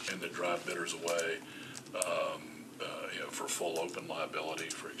punitive and that drive bidders away. For full open liability,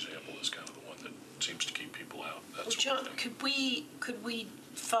 for example, is kind of the one that seems to keep people out. That Well, sort John, of thing. could we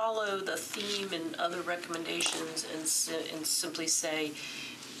follow the theme and other recommendations and simply say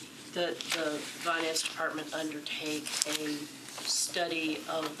that the finance department undertake a study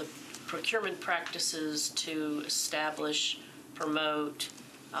of the procurement practices to establish, promote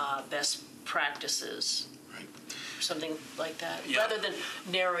best practices? Right. Something like that, Yeah. rather than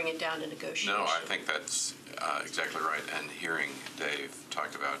narrowing it down to negotiation. no, I think that's exactly right. And hearing Dave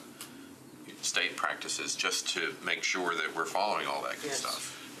talk about state practices, just to make sure that we're following all that good Yes.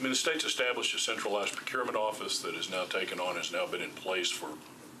 stuff. I mean, the state's established a centralized procurement office that has now been in place for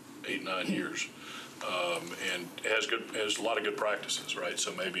 8-9 years. And has a lot of good practices, right?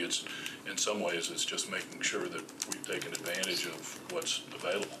 So maybe it's, in some ways, it's just making sure that we've taken advantage of what's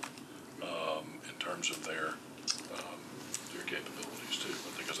available in terms of their capabilities too,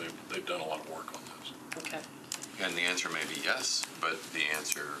 because they've done a lot of work on this. Okay. And the answer may be yes, but the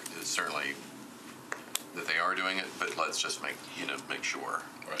answer is certainly that they are doing it, but let's just make sure.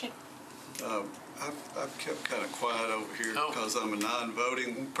 Right. I've kept kind of quiet over here Oh. because I'm a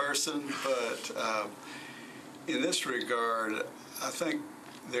non-voting person, but in this regard, I think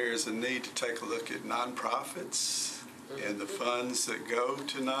there is a need to take a look at nonprofits and the funds that go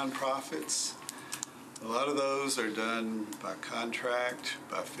to nonprofits. A lot of those are done by contract,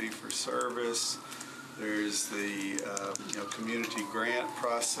 by fee-for-service. There's the community grant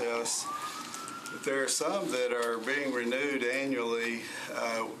process. But there are some that are being renewed annually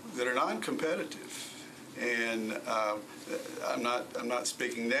that are non-competitive, and I'm not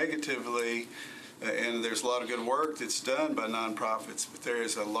speaking negatively. And there's a lot of good work that's done by nonprofits, but there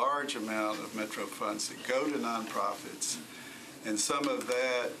is a large amount of Metro funds that go to nonprofits, and some of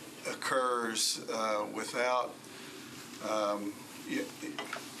that occurs without.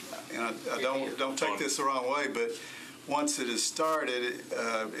 And I don't take this the wrong way, but once it is started,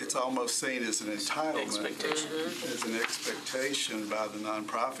 it's almost seen as an entitlement, as an expectation by the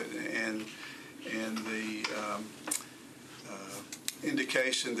nonprofit, and the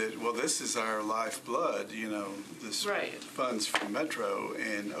indication that, well, this is our lifeblood, you know, this Right. funds from Metro.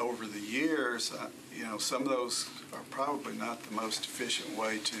 And over the years, you know, some of those are probably not the most efficient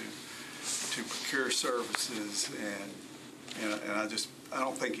way to procure services. And I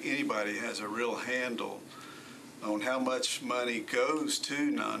don't think anybody has a real handle on how much money goes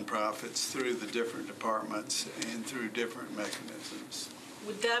to nonprofits through the different departments and through different mechanisms.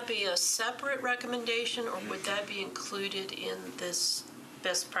 Would that be a separate recommendation, or would that be included in this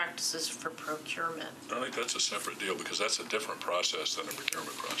best practices for procurement? I think that's a separate deal because that's a different process than a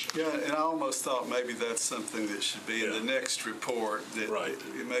procurement process. Yeah, and I almost thought maybe that's something that should be in the next report. That Right.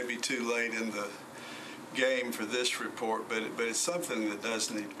 It may be too late in the game for this report, but it's something that does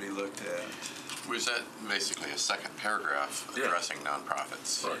need to be looked at. Was that basically a second paragraph addressing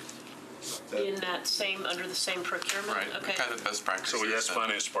nonprofits? Right. In that same, under the same procurement? Right, Okay. kind of best practices. So we asked the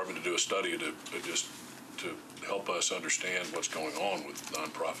Finance Department to do a study to help us understand what's going on with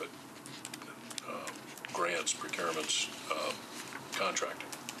nonprofit grants, procurements, contracting.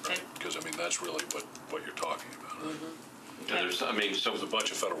 Okay. Because, I mean, that's really what you're talking about. Yeah, there's, I mean, so There's a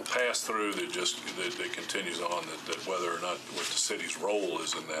bunch of federal pass-through that continues on, that whether or not what the city's role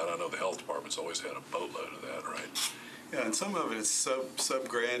is in that. I know the health department's always had a boatload of that, right? Yeah, and some of it is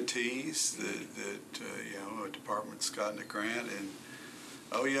sub-grantees that you know, a department's gotten a grant and,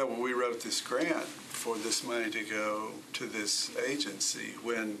 oh yeah, well, we wrote this grant for this money to go to this agency,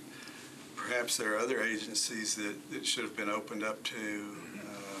 when perhaps there are other agencies that should have been opened up to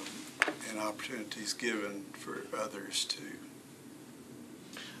and opportunities given for others to.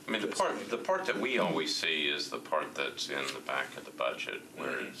 I mean, the part that we always see is the part that's in the back of the budget,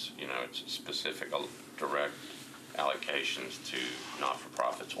 where it's, you know, it's specific direct allocations to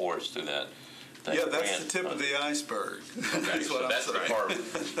not-for-profits, or it's through that Yeah, that's grant the tip of the iceberg. Okay, is so what I'm that's the saying. part.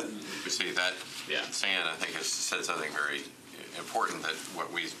 We see that, Yeah. Sam, I think, has said something very important, that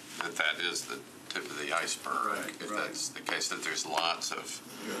that is the tip of the iceberg. Right, If right. that's the case, that there's lots of,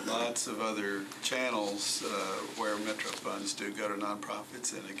 Lots of other channels where Metro funds do go to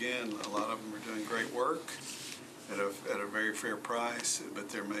nonprofits, and again, a lot of them are doing great work at a very fair price, but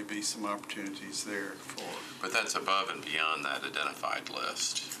there may be some opportunities there for. but that's above and beyond that identified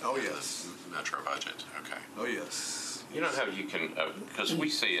list. Oh, in the yes. Metro budget, okay. Oh, yes. You know how you can, because we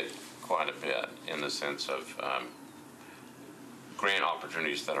see it quite a bit in the sense of grant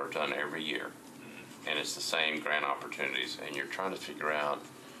opportunities that are done every year, and it's the same grant opportunities, and you're trying to figure out,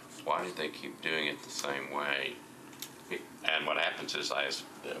 why did they keep doing it the same way? And what happens is,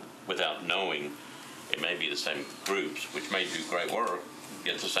 without knowing, it may be the same groups, which may do great work,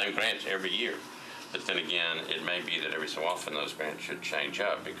 get the same grants every year. But then again, it may be that every so often those grants should change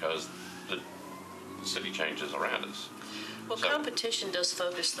up because the city changes around us. Well, So- competition does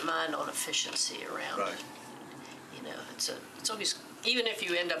focus the mind on efficiency around Right. it. You know, it's always, even if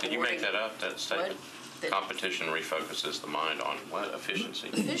you end up Can you awarding. make that up, that statement? That- Competition refocuses the mind on what? Efficiency.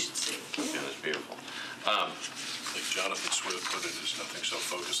 Efficiency, Yeah, that's beautiful. I think Jonathan Swift put it as nothing so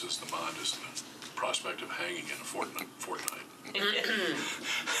focuses the mind as the prospect of hanging in a fortnight.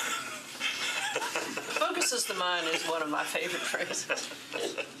 Focuses the mind is one of my favorite phrases.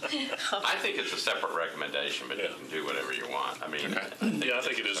 I think it's a separate recommendation, but you can do whatever you want. I mean, Yeah, I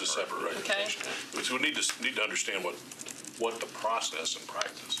think it is a separate recommendation. So we need to understand what the process and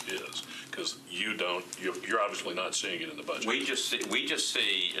practice is, because you're obviously not seeing it in the budget. we just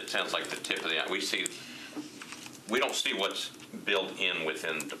see, it sounds like the tip of the, we don't see what's built in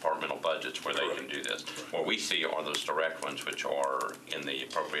within departmental budgets where they can do this. What we see are those direct ones, which are in the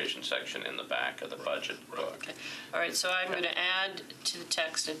appropriation section in the back of the budget book. Okay. All right, so I'm going to add to the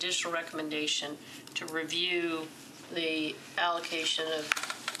text additional recommendation to review the allocation of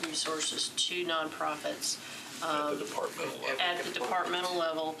resources to nonprofits At the departmental level. at the departmental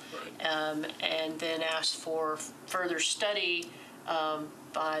level, and then ask for further study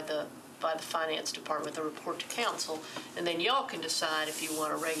by the finance department, the report to council, and then y'all can decide if you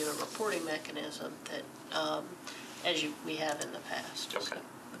want a regular reporting mechanism that, as we have in the past. Okay. So,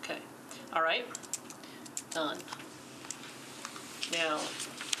 okay. All right. Done. Now,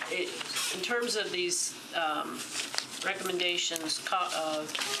 in terms of these recommendations,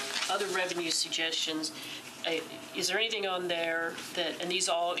 other revenue suggestions, is there anything on there that, and these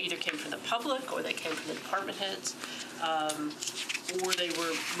all either came from the public or they came from the department heads, or they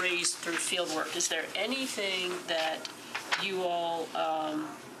were raised through field work? Is there anything that you all,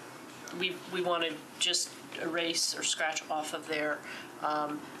 we want to just erase or scratch off of there?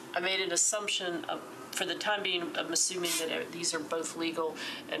 I made an assumption for the time being, I'm assuming that these are both legal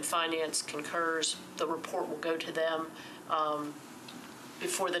and finance concurs. The report will go to them.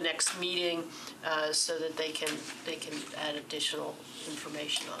 before the next meeting, so that they can add additional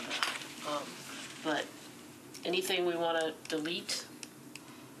information on that. But anything we want to delete?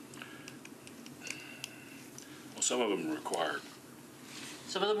 Well, some of them require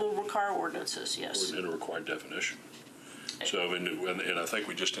Some of them will require ordinances, yes. in a required definition. So, and I think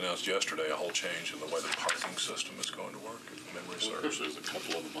we just announced yesterday a whole change in the way the parking system is going to work, if memory serves. There's a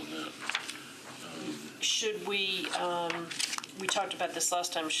couple of them on that. Should we, we talked about this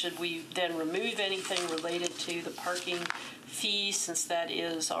last time, should we then remove anything related to the parking fee, since that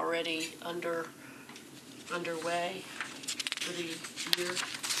is already underway for the year?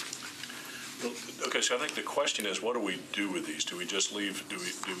 Well, okay, so I think the question is, what do we do with these? Do we just leave, I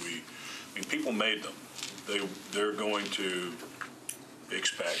mean, people made them. They're going to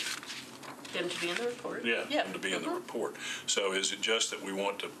expect Them to be in the report? them to be in the report. So is it just that we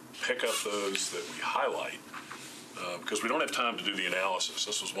want to pick up those that we highlight? Because we don't have time to do the analysis.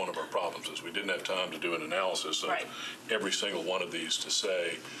 This was one of our problems, is we didn't have time to do an analysis of Right. every single one of these to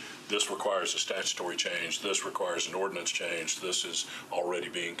say, this requires a statutory change, this requires an ordinance change, this is already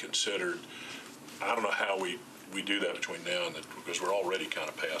being considered. I don't know how we do that between now and then, because we're already kind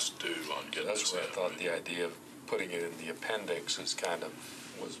of past due on getting That's this why I in. thought the idea of putting it in the appendix is kind of,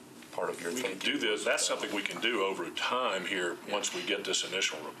 was part of your We thinking. can do this, that's something we can do over time here, once we get this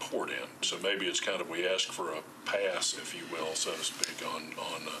initial report in. So maybe it's kind of, we ask for a pass, if you will, so to speak, on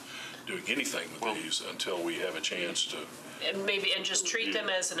doing anything with these until we have a chance to. And just treat them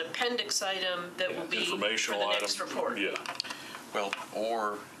as an appendix item that will be for the Informational next item. report. Yeah, Well,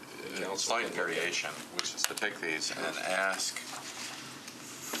 or Council slight can look at it. variation, which is to take these and ask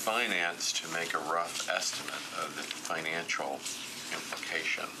finance to make a rough estimate of the financial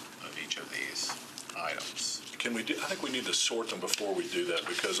implication of each of these items. can we do, I think we need to sort them before we do that,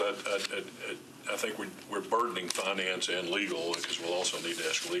 because I think we're burdening finance and legal, because we'll also need to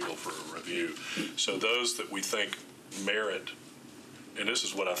ask legal for a review. So those that we think merit, and this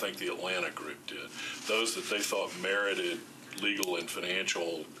is what I think the Atlanta group did, those that they thought merited legal and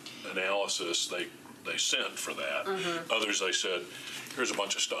financial analysis, they sent for that. Others, they said, here's a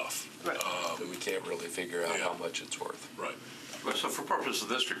bunch of stuff. Right. That we can't really figure out Yeah. how much it's worth. Right. Well, so for purposes of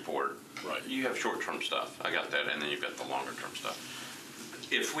this report, Right. you have short-term stuff. I got that, and then you've got the longer-term stuff.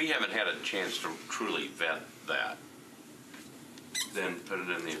 If we haven't had a chance to truly vet that, then put it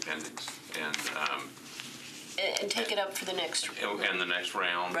in the appendix. And take it up for the next report. And the next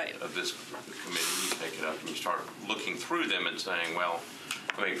round Right. of this committee, you take it up and you start looking through them and saying, well,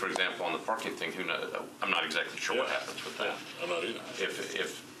 I mean, for example, on the parking thing, who knows? I'm not exactly sure what Yeah. happens with that. I'm not either.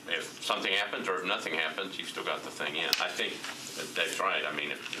 If something happens or if nothing happens, you've still got the thing in. I think that Dave's right. I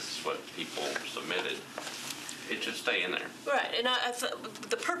mean, if this is what people submitted, it should stay in there. Right, and I thought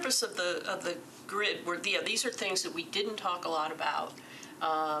the purpose of the grid were, these are things that we didn't talk a lot about.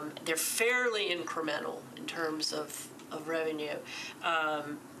 They're fairly incremental in terms of revenue,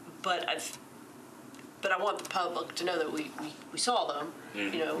 but I want the public to know that we saw them,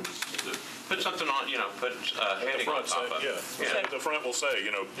 you know. Put something on, put a The heading on front top of say, it. yeah, the front will say,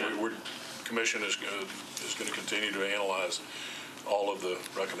 we're, commission is going to continue to analyze all of the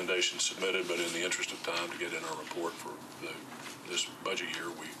recommendations submitted, but in the interest of time to get in our report for this budget year,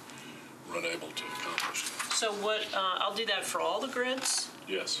 we were unable to accomplish that. So I'll do that for all the grids.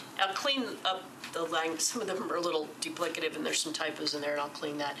 Yes. I'll clean up the language. Some of them are a little duplicative, and there's some typos in there, and I'll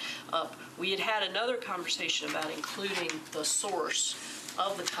clean that up. We had another conversation about including the source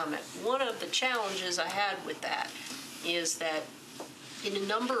of the comment. One of the challenges I had with that is that in a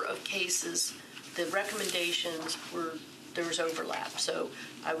number of cases, the recommendations there was overlap. So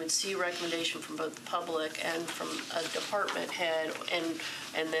I would see a recommendation from both the public and from a department head,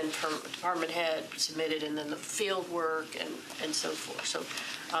 and then from a department head submitted, and then the field work and so forth. So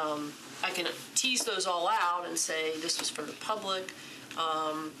I can tease those all out and say this was for the public,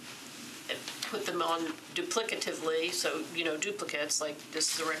 put them on duplicatively, so, duplicates, like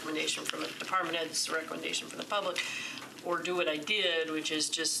this is a recommendation from a department head, this is a recommendation from the public, or do what I did, which is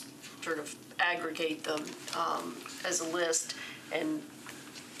just sort of aggregate them as a list, and,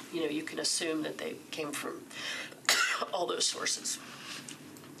 you can assume that they came from all those sources.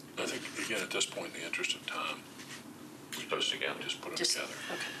 I think, again, at this point, in the interest of time, we just put them together.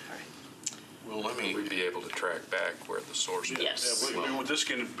 Okay, all right. Well, let me, We'd be able to track back where the source is. Yes. Yeah, this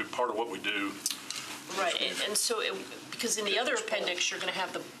can be part of what we do. Right, and so, because in the other appendix, you're going to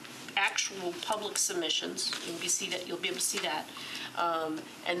have the actual public submissions, you'll be able to see that,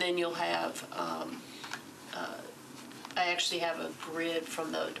 and then you'll have, I actually have a grid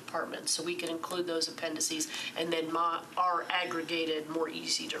from the department, so we can include those appendices, and then our aggregated, more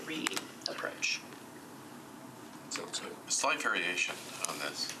easy to read approach. Sounds good. A slight variation on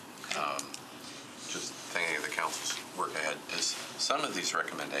this, just thinking of the council's work ahead, is some of these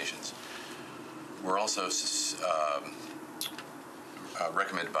recommendations were also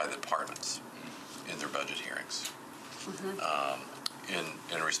recommended by the departments in their budget hearings.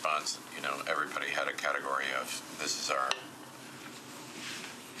 In response, everybody had a category of, this is our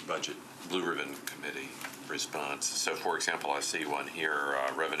budget blue ribbon committee response. So, for example, I see one here,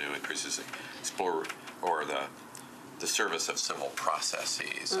 revenue increases, explore, or the service of civil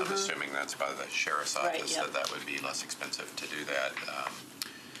processes. I'm assuming that's by the sheriff's office, Right, yep. that would be less expensive to do that.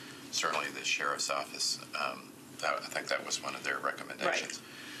 Certainly the sheriff's office, I think that was one of their recommendations.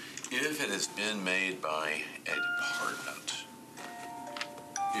 If it has been made by a department,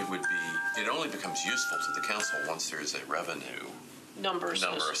 it only becomes useful to the council once there is a revenue number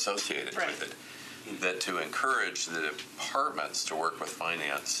associated with it. That to encourage the departments to work with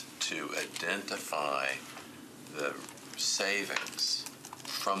finance to identify the savings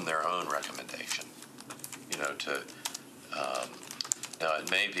from their own recommendation. Now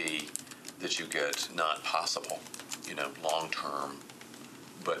it may be that you get not possible, long-term,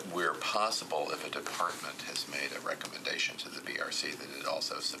 but where possible, if a department has made a recommendation to the BRC, that it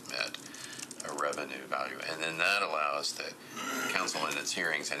also submit a revenue value. And then that allows the council in its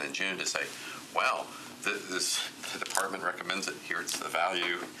hearings and in June to say, wow, the department recommends it, here's the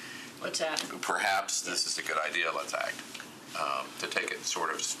value. Let's act. Perhaps this is a good idea, let's act. To take it,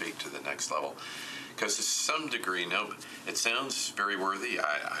 sort of speak to the next level. Because to some degree, it sounds very worthy.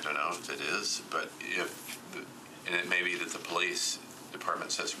 I don't know if it is, but and it may be that the police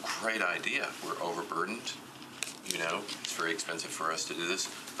department says, great idea, we're overburdened, it's very expensive for us to do this.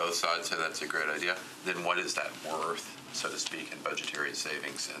 Both sides say that's a great idea. Then what is that worth, so to speak, in budgetary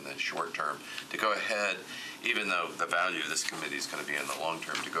savings in the short term, to go ahead, even though the value of this committee is going to be in the long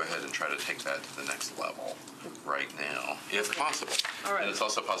term, to go ahead and try to take that to the next level right now, if possible. All right. And it's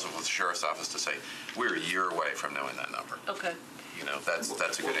also possible for the sheriff's office to say, we're a year away from knowing that number. Okay.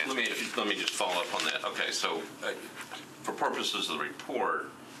 That's a good answer. Let me just follow up on that. Okay, so for purposes of the report,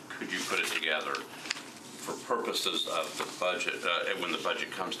 could you put it together for purposes of the budget, when the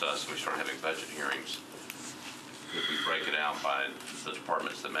budget comes to us and we start having budget hearings, if we break it out by the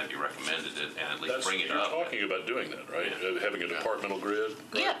departments that maybe recommended it and at least bring it up? You're talking about doing that, right? Having a departmental grid?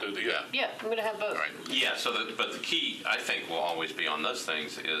 Yeah. Right? Yeah, I'm going to have both. Right. Yeah, but the key, I think, will always be on those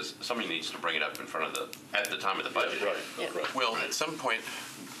things is somebody needs to bring it up in front of at the time of the budget. Yeah, right, Yeah. right. Well, at some point,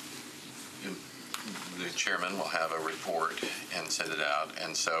 the chairman will have a report and send it out.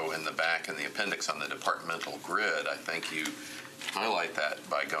 And so in the back, in the appendix on the departmental grid, I think you highlight that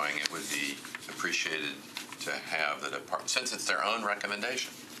by going, it would be appreciated to have the department, since it's their own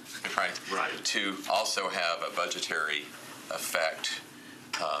recommendation, right? Right. To also have a budgetary effect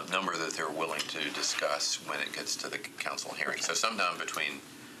number that they're willing to discuss when it gets to the council hearing. So sometime between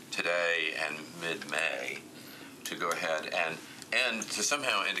today and mid-May, to go ahead and to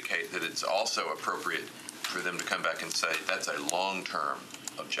somehow indicate that it's also appropriate for them to come back and say, that's a long-term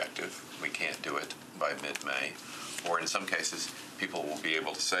objective. We can't do it by mid-May. Or in some cases, people will be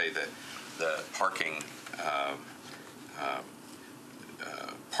able to say that the parking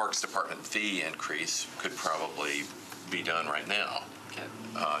Parks Department fee increase could probably be done right now.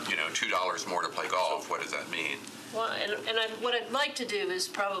 $2 more to play golf, what does that mean? Well, what I'd like to do is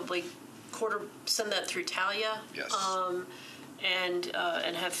probably send that through Talia. Yes. And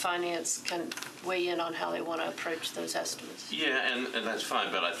have finance kind of weigh in on how they want to approach those estimates. Yeah, and that's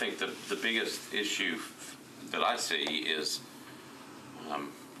fine, but I think the biggest issue that I see is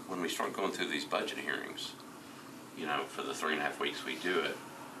when we start going through these budget hearings, for the 3.5 weeks we do it,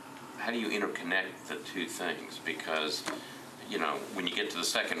 how do you interconnect the two things? Because, when you get to the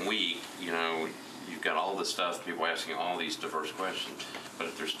second week, you've got all this stuff, people asking all these diverse questions, but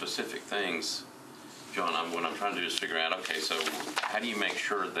if there's specific things, John, what I'm trying to do is figure out, okay, so how do you make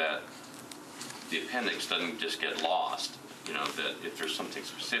sure that the appendix doesn't just get lost? That if there's something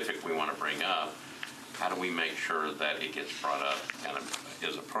specific we want to bring up, how do we make sure that it gets brought up and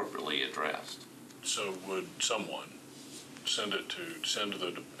is appropriately addressed? So would someone send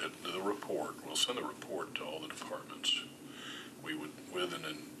the report, we'll send the report to all the departments. We would, with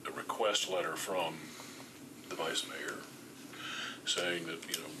a request letter from the vice mayor saying that,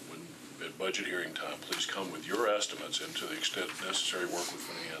 when at budget hearing time, please come with your estimates, and to the extent necessary, work with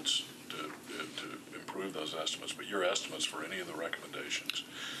finance to improve those estimates, but your estimates for any of the recommendations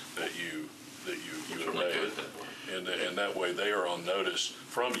that you have made. And that way they are on notice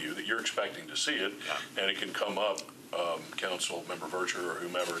from you that you're expecting to see it, and it can come up, Council Member Vercher or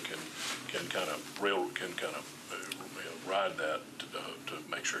whomever can kind of ride that to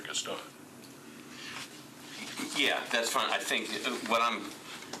make sure it gets done. Yeah, that's fine. I think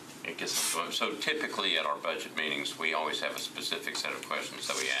so typically at our budget meetings, we always have a specific set of questions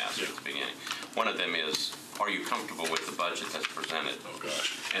that we ask at the beginning. One of them is, are you comfortable with the budget that's presented? Oh,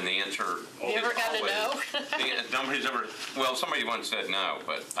 gosh. And the answer You ever got a no? Nobody's ever, well, somebody once said no,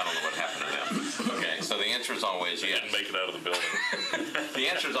 but I don't know what happened to them. Okay, so the answer is always yes. Didn't make it out of the building. The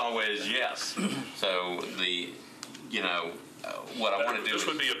answer is always yes. So what I want to do This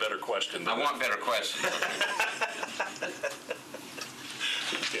would be a better question than I want better questions.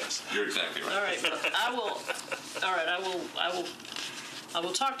 Yes. You're exactly right. All right, but I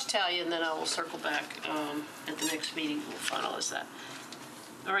will talk to Talia, and then I will circle back at the next meeting. We'll finalize that.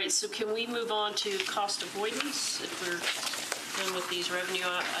 All right, so can we move on to cost avoidance if we're done with these revenue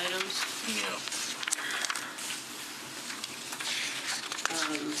items? Yeah.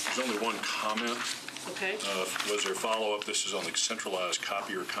 There's only one comment. Okay. Was there a follow-up? This is on the centralized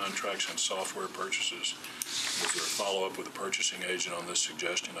copier contracts and software purchases. Was there a follow-up with the purchasing agent on this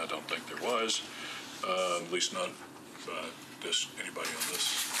suggestion? I don't think there was, at least not anybody on this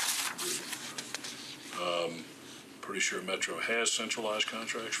group. Pretty sure Metro has centralized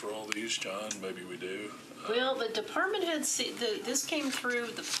contracts for all these. John, maybe we do. Well, the department head, this came through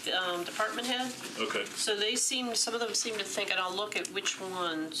the department head. Okay. So some of them seem to think, and I'll look at which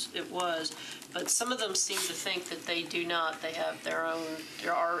ones it was, but some of them seem to think that they do not. They have their own,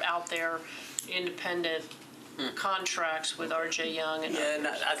 there are out there independent contracts with RJ Young and Yeah, and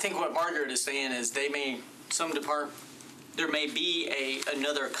I think what Margaret is saying is there may be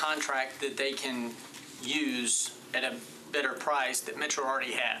another contract that they can use at a better price that Metro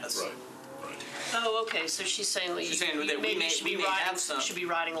already has. Right. Oh, okay, so she's saying that maybe should be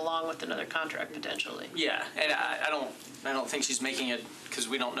riding along with another contract potentially. Yeah, and I don't think she's making it because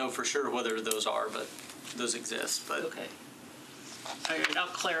we don't know for sure whether those are, but those exist. But Okay. All right, I'll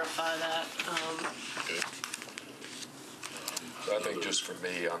clarify that. Okay. So I think just for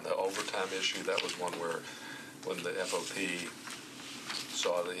me, on the overtime issue, that was one where when the FOP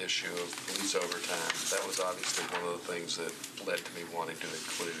saw the issue of police overtime, that was obviously one of the things that led to me wanting to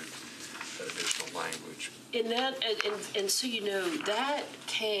include that additional language. And so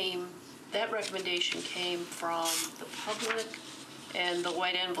that recommendation came from the public and the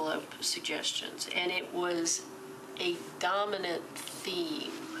white envelope suggestions, and it was a dominant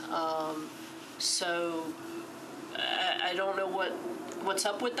theme. So I don't know what's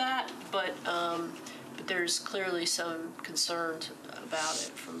up with that, but there's clearly some concerns about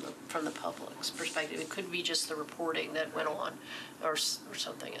it from the public's perspective. It could be just the reporting that went on, or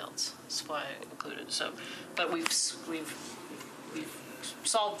something else. That's why I included it. So, but we've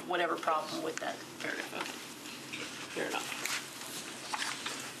solved whatever problem with that. Fair enough. Okay. Fair enough.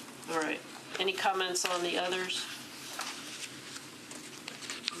 All right. Any comments on the others?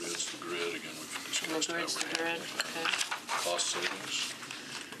 Grid's the grid again. We've And the discussed grid's that. the grid. Okay. Cost savings.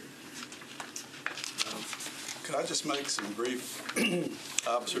 Could I just make some brief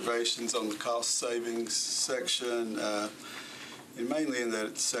observations on the cost savings section, and mainly in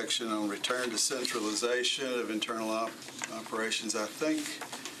that section on return to centralization of internal operations? I think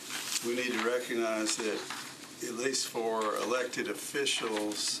we need to recognize that, at least for elected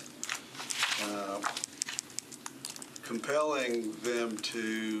officials, compelling them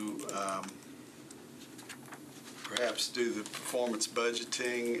to perhaps do the performance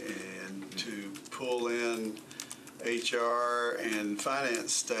budgeting and to pull in HR and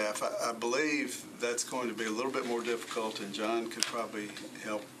finance staff, I believe that's going to be a little bit more difficult, and John could probably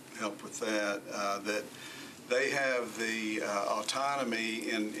help with that, that they have the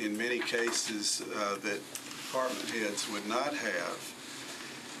autonomy in many cases that department heads would not have.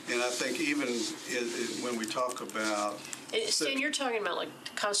 And I think even when we talk about... Stan, you're talking about like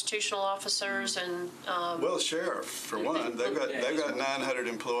constitutional officers and... Well, sheriff, for one. They've got 900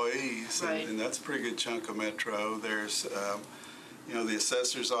 employees, Right. and that's a pretty good chunk of Metro. There's, the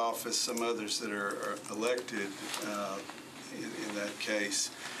assessor's office, some others that are elected in that case.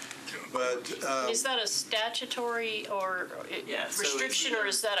 But is that a statutory or restriction, or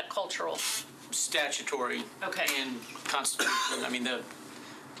is that a cultural? Statutory and constitutional. I mean, the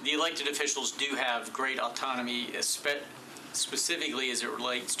elected officials do have great autonomy, specifically as it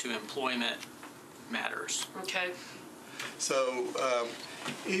relates to employment matters. Okay. So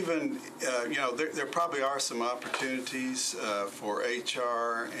even, there probably are some opportunities for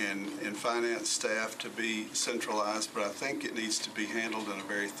HR and finance staff to be centralized, but I think it needs to be handled in a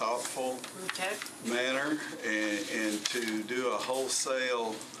very thoughtful manner, and to do a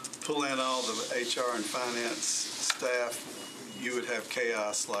wholesale, pull in all the HR and finance staff, you would have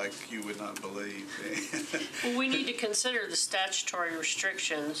chaos like you would not believe. Well, we need to consider the statutory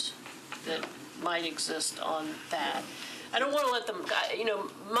restrictions that might exist on that. I don't want to let them,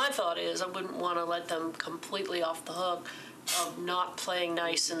 my thought is I wouldn't want to let them completely off the hook of not playing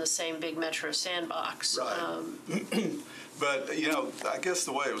nice in the same big metro sandbox. Right. But, I guess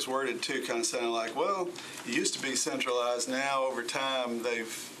the way it was worded too kind of sounded like, well, it used to be centralized. Now, over time,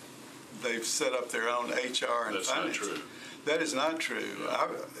 they've set up their own HR and That's finance. not true. That is not true.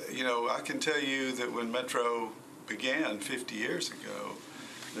 I can tell you that when Metro began 50 years ago,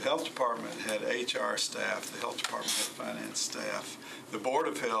 the health department had HR staff, the health department had finance staff. The Board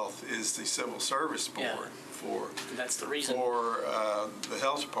of Health is the civil service board Yeah. That's the reason. for the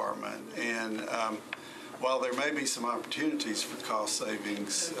health department. And while there may be some opportunities for cost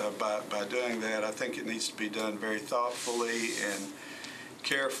savings by doing that, I think it needs to be done very thoughtfully and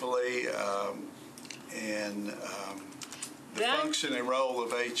carefully. The function and role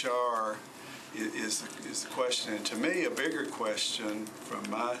of HR is the question. And to me, a bigger question from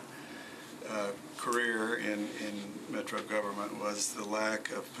my career in Metro government was the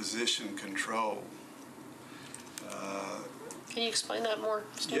lack of position control. Can you explain that more,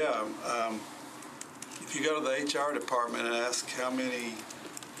 Steve? Yeah. If you go to the HR department and ask how many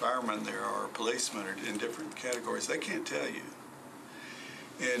firemen there are, policemen are in different categories, they can't tell you.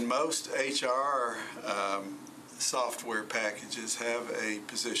 And most HR software packages have a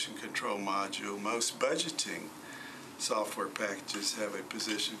position control module. Most budgeting software packages have a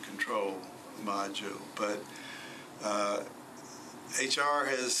position control module. But HR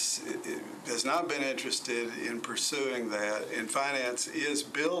has not been interested in pursuing that, and finance is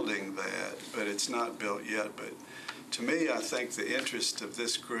building that, but it's not built yet. But to me, I think the interest of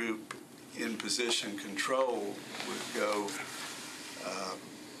this group in position control would go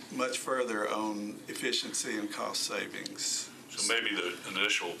much further on efficiency and cost savings. So maybe the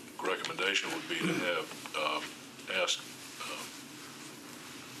initial recommendation would be to have, ask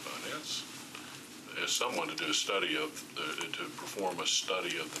finance, ask someone to do a study to perform a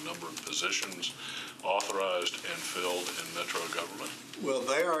study of the number of positions authorized and filled in Metro government. Well,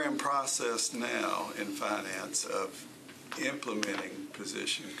 they are in process now in finance of implementing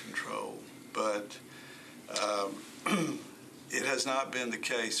position control, but it has not been the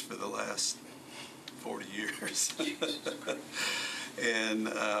case for the last 40 years. And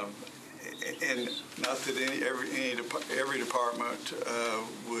not that every department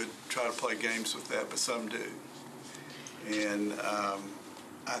would try to play games with that, but some do. And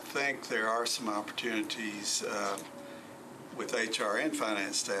I think there are some opportunities with HR and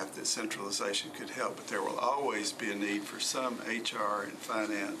finance staff that centralization could help, but there will always be a need for some HR and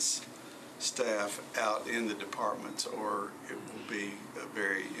finance staff out in the departments, or it will be a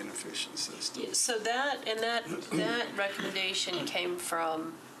very inefficient system. So that recommendation came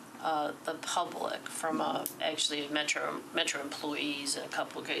from the public, from actually Metro employees in a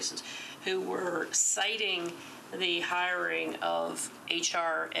couple of cases, who were citing the hiring of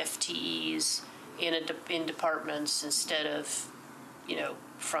HR FTEs in departments instead of,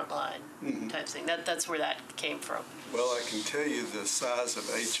 frontline type thing. That's where that came from. Well, I can tell you the size of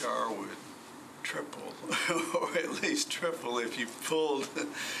HR would triple, or at least triple, if you pulled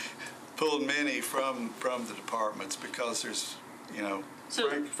many from the departments, because there's,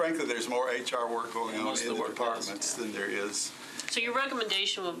 frankly, there's more HR work going on in the departments than there is. So your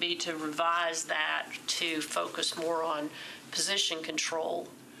recommendation would be to revise that to focus more on position control.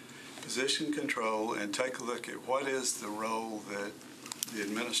 Position control, and take a look at what is the role that the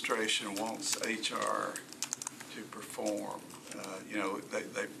administration wants HR to perform.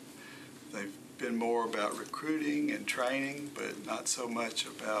 They've been more about recruiting and training, but not so much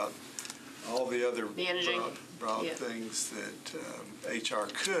about all the other broad things that HR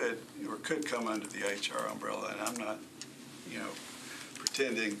could come under the HR umbrella. And I'm not,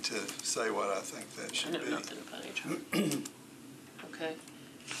 pretending to say what I think that should be. I know nothing about HR. Okay.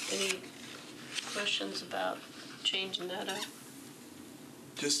 Any questions about changing that up?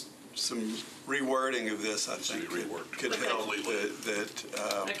 Just some rewording of this, I think, could help.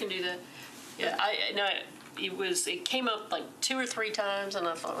 I can do that. Yeah, it came up like 2 or 3 times, and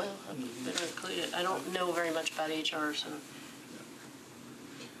I thought, well, I better include it. I don't know very much about HR, so.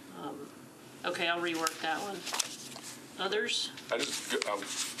 Okay, I'll rework that one. Others? I'm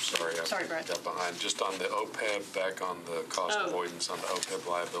sorry, I Brad. got behind. Just on the OPEB, back on the cost avoidance on the OPEB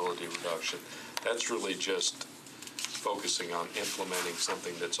liability reduction, that's really just focusing on implementing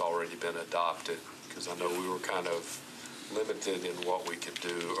something that's already been adopted, because I know we were kind of limited in what we could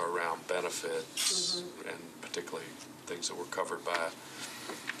do around benefits, and particularly things that were covered by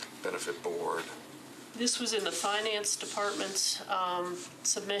benefit board. This was in the finance department's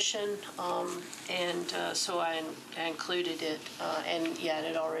submission, and so I included it. And yeah, it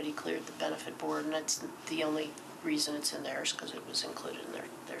had already cleared the benefit board, and that's the only reason it's in there is because it was included in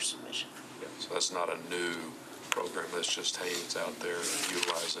their submission. Yeah, so that's not a new program, that's just, hey, it's out there,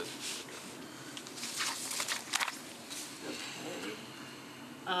 utilize it.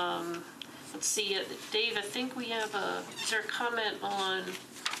 Let's see, Dave, I think we have is there a comment on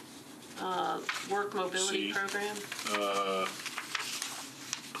work mobility See. program? There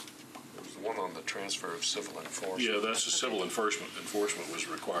was one on the transfer of civil enforcement. Yeah, that's the civil enforcement was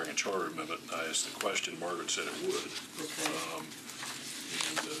requiring a charter amendment. I asked the question, Margaret said it would. Okay.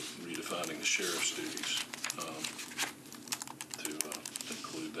 And redefining the sheriff's duties to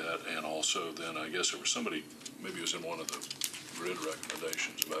include that. And also then, I guess there was somebody, maybe it was in one of the grid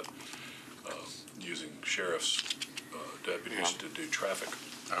recommendations about using sheriff's deputies to do traffic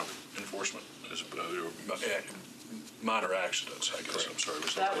enforcement, as minor accidents, I guess. I'm sorry.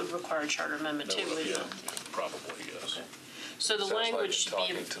 That would require a charter amendment too, wouldn't Yeah, it? probably, yes. Okay. So the Sounds like language in should be,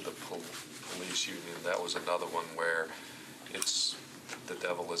 talking to the police union, that was another one where it's, the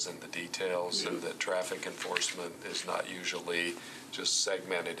devil is in the details, and that traffic enforcement is not usually just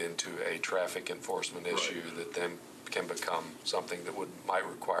segmented into a traffic enforcement issue that then can become something that might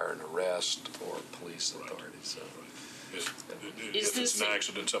require an arrest or police authority, so. If it's an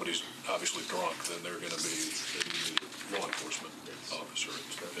accident, somebody's obviously drunk, then they're going to be a law enforcement officer.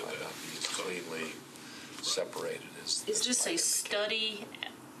 That might not be as cleanly separated as. is this a study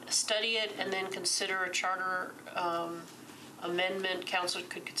it and then consider a charter amendment? Council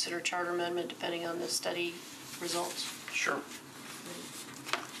could consider a charter amendment depending on the study results? Sure.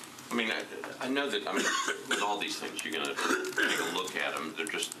 I mean, I know that, I mean, with all these things, you're going to take a look at them.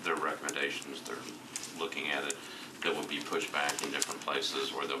 They're recommendations. They're looking at it. There will be pushback in different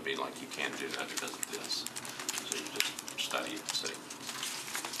places, or they'll be like, you can't do that because of this. So you just study it and see.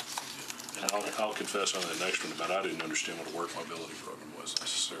 And I'll confess on the next one about I didn't understand what a work mobility program was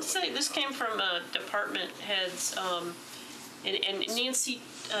necessarily. So this came from department heads, and Nancy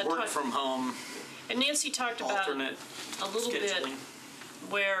Work from home, and Nancy talked about alternate a little bit scheduling.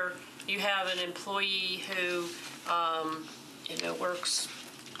 where you have an employee who, works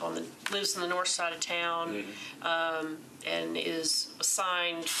lives in the north side of town, and is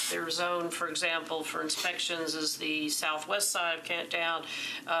assigned their zone, for example, for inspections is the southwest side of town,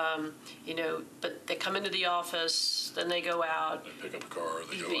 but they come into the office, then they go out. They pick up a car,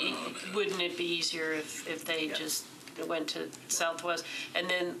 they go out. Wouldn't it be easier if they just went to southwest? And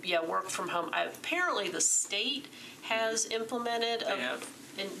then, work from home. Apparently the state has implemented. They have.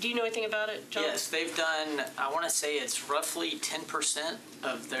 And do you know anything about it, John? Yes, they've done, I want to say it's roughly 10%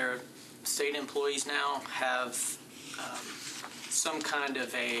 of their state employees now have some kind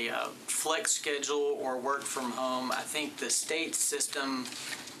of a flex schedule or work from home. I think the state system,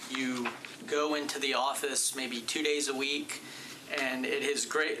 you go into the office maybe 2 days a week, and it is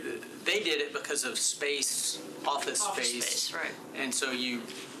great. They did it because of office space. Right. And so you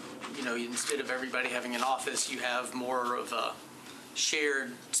instead of everybody having an office, you have more of a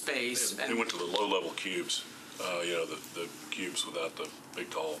shared space. They went to the low-level cubes, the cubes without the big,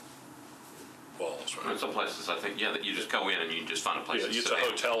 tall walls, right? In some places, I think, that you just go in and you just find a place to sit It's a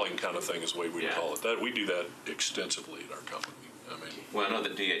down. hoteling kind of thing is the way we call it. We do that extensively at our company. I mean, Well, I know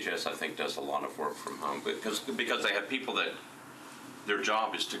that DHS, I think, does a lot of work from home because they have people that their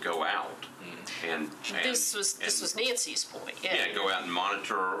job is to go out and This was Nancy's point. go out and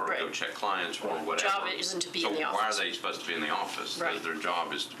monitor or go Right. check clients or whatever. Job isn't to be in the So why are office. they supposed to be in the office? Right. Their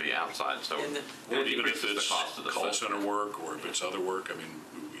job is to be outside. So And it or even if decreases the it's cost of the call foot. center work or if it's other work, I mean,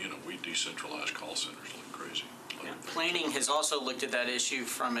 we decentralize call centers like crazy. Planning has also looked at that issue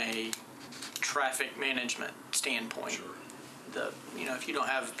from a traffic management standpoint. Sure. If you don't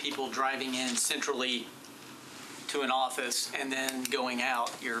have people driving in centrally to an office and then going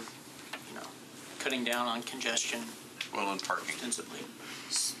out, you're, cutting down on congestion Well, and parking. extensively.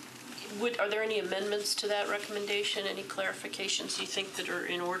 Are there any amendments to that recommendation? Any clarifications you think that are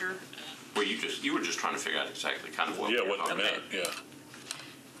in order? Well, you were just trying to figure out exactly kind of what. Yeah, we were what they talking meant, about.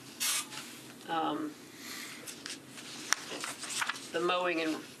 yeah. The mowing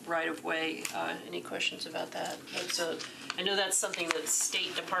and right-of-way, any questions about that? I know that's something that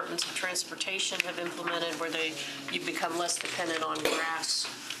state departments of transportation have implemented where you become less dependent on grass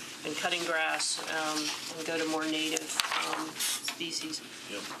and cutting grass and go to more native species.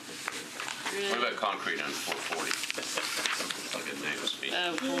 Yep. What about concrete on 440? Like a native speed.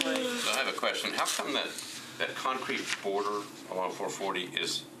 Oh, boy. So I have a question. How come that concrete border along 440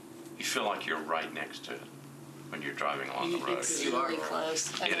 you feel like you're right next to it? when you're driving along the road. It's really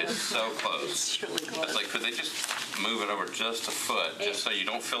close. I It know. is so close. It's really It's close. like, could they just move it over just a foot, just so you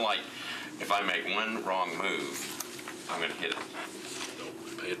don't feel like if I make one wrong move, I'm gonna hit it.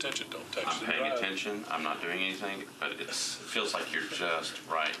 Don't pay attention, don't text I'm and paying drive. attention, I'm not doing anything, but it feels like you're just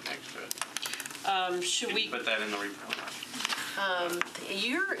right next to it. Should Can we, you put that in the report?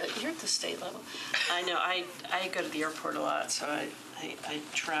 you're at the state level. I know, I go to the airport a lot, so I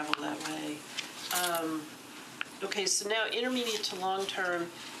travel that way. Okay, so now intermediate to long-term,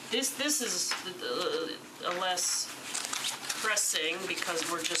 this is a less pressing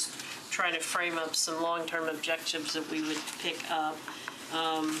because we're just trying to frame up some long-term objectives that we would pick up.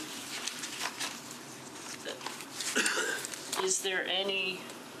 Is there any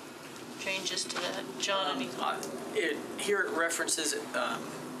changes to that? John, any? Here it references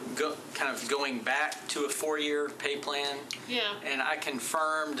kind of going back to a 4-year pay plan. Yeah. And I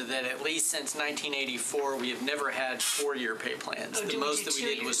confirmed that at least since 1984, we have never had 4-year pay plans. Oh, The did we most do that we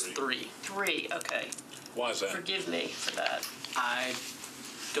 2 did was years? 3. 3, okay. Why is that? Forgive me for that. I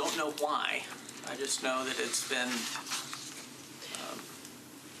don't know why. I just know that it's been,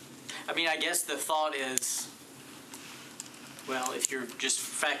 I guess the thought is, well, if you're just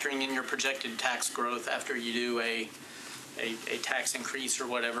factoring in your projected tax growth after you do a tax increase or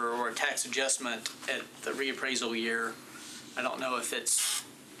whatever, or a tax adjustment at the reappraisal year, I don't know if it's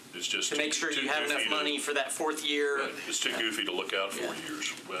It's just to make sure too you have goofy enough to- money for that 4th year. Right. It's too goofy to look out 4 Yeah.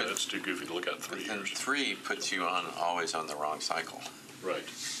 years. Well, it's too goofy to look out 3 But then years. 3 puts you always on the wrong cycle, Right,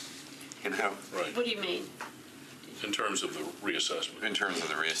 you know, right. What do you mean? In terms of the reassessment. in terms of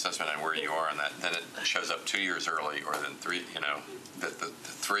the reassessment and where you are, and then it shows up 2 years early, or then 3, the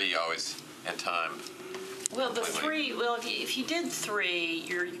 3 always in time. Well, the Completely. 3, well, if you did 3,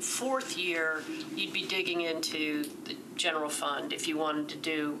 your 4th year, you'd be digging into the general fund if you wanted to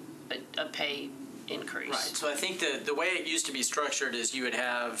do a pay increase. Right, so I think the way it used to be structured is you would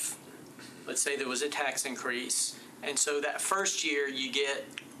have, let's say there was a tax increase, and so that first year you get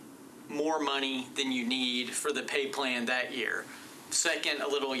more money than you need for the pay plan that year. Second, a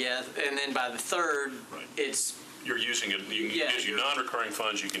little, yeah, and then by the third, Right. it's, You're using it, Yeah, gives you you're- non-recurring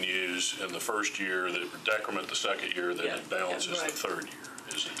funds you can use in the first year, that decrement the second year, then Yeah, it balances yeah, the right. third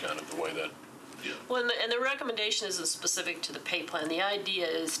year, is it kind of the way that, yeah. Well, and the recommendation isn't specific to the pay plan. The idea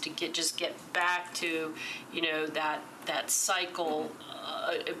is to just get back to, that cycle,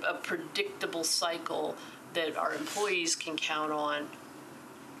 a predictable cycle that our employees can count on,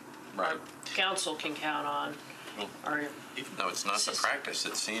 our council can count on, our Even though it's not the practice,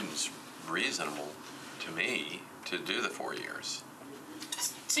 it seems reasonable to me to do the 4 years.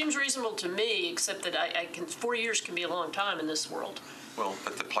 seems reasonable to me, except that 4 years can be a long time in this world. Well,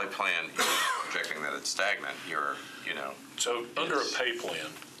 but the pay plan, you're projecting that it's stagnant, So under a pay plan,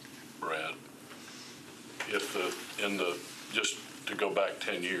 Brad, if just to go back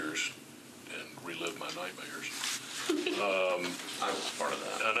 10 years and relive my nightmares. I was part of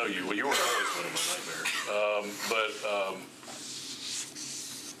that. I know you were always one of my nightmares. But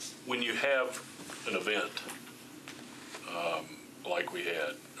when you have an event like we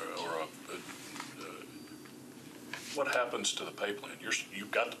had, what happens to the pay plan?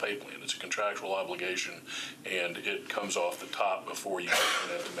 You've got the pay plan. It's a contractual obligation, and it comes off the top before you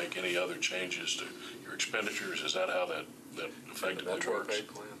have to make any other changes to your expenditures. Is that how that effectively Metro works? pay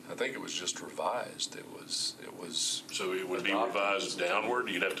plan. I think it was just revised. It was. So it would be adopted. revised downward.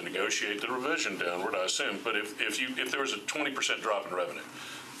 You'd have to negotiate the revision downward, I assume. But if there was a 20% drop in revenue,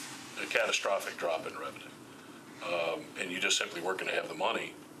 a catastrophic drop in revenue, and you just simply weren't going to have the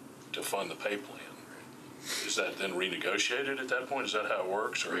money to fund the pay plan, is that then renegotiated at that point? Is that how it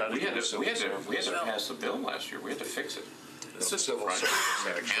works, or how do We you? had to pass the bill last year. We had to fix it. The civil right.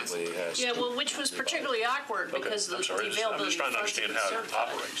 service actually has. Yeah, to well, which was particularly awkward Okay, because I'm the sorry. I'm availability just trying to of funds understand was how it certified.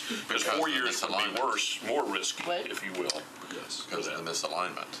 operates. Because Because 4 of years would be misalignment. worse, more risky, What? if you will. Yes. because of the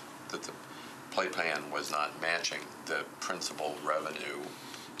misalignment, that the pay plan was not matching the principal revenue.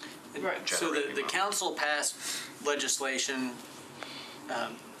 Right. so the generating council passed legislation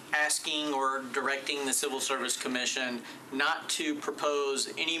asking or directing the Civil Service Commission not to propose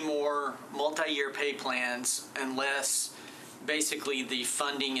any more multi-year pay plans unless basically the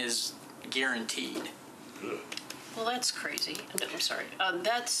funding is guaranteed. Good. Well, that's crazy. No, I'm sorry.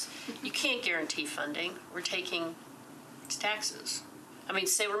 You can't guarantee funding. We're taking taxes.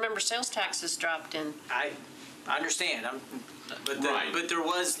 Remember, sales taxes dropped in. I understand, Right. but there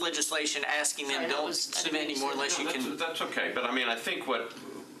was legislation asking them, Right, that don't was- I submit didn't anymore unless you No, can. That's okay, but I think what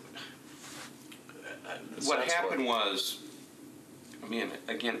That's happened was,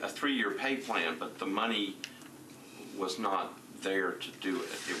 again, a 3-year pay plan, but the money was not there to do it.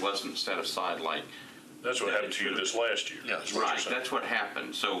 It wasn't set aside like That's what happened to you this last year. Yeah, is what you're Right, saying. that's what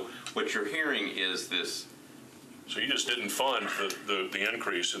happened. So what you're hearing is this, So you just didn't fund the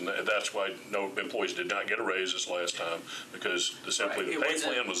increase, and that's why no employees did not get a raise this last time, because simply Right. the It pay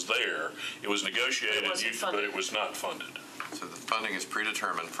wasn't- plan was there. It was negotiated, It wasn't but funded. it was not funded. So the funding is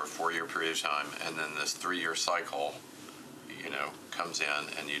predetermined for a 4-year period of time, and then this 3-year cycle, comes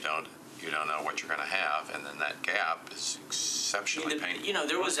in, and you don't know what you're going to have, and then that gap is exceptionally painful.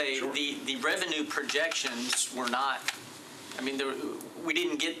 There was Sure. the revenue projections were not, we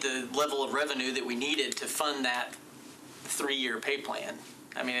didn't get the level of revenue that we needed to fund that 3-year pay plan.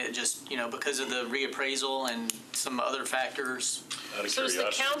 I mean, it just, because of the reappraisal and some other factors. Out of So is the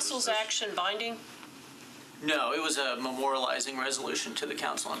curiosity, council's action binding? No, it was a memorializing resolution to the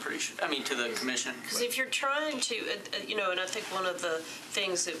council, I'm pretty sure, to the commission. Because if you're trying to, and I think one of the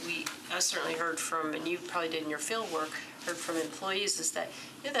things that I certainly heard from, and you probably did in your field work, heard from employees, is that,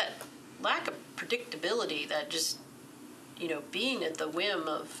 that lack of predictability, that just, being at the whim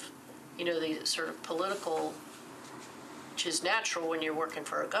of, the sort of political, which is natural when you're working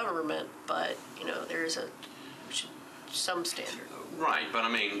for a government, but, there is some standard. right, but I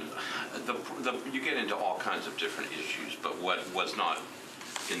mean, you get into all kinds of different issues, but what was not,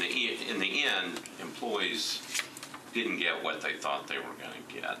 in the end, employees didn't get what they thought they were going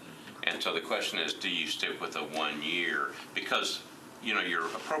to get. And so the question is, do you stick with a 1 year? Because, your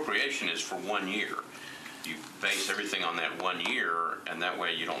appropriation is for 1 year. You base everything on that 1 year, and that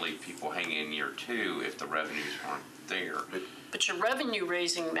way you don't leave people hanging in year 2 if the revenues aren't there. But your revenue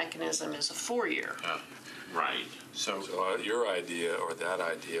raising mechanism is a 4-year. Right. So So your idea, or that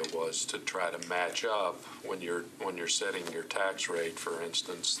idea, was to try to match up when you're setting your tax rate, for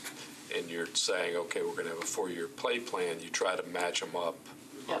instance, and you're saying, okay, we're going to have a 4-year pay plan. You try to match them up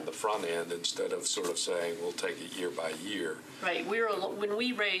on the front end instead of sort of saying we'll take it year by year. Right. When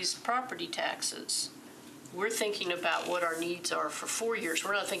we raise property taxes, we're thinking about what our needs are for 4 years.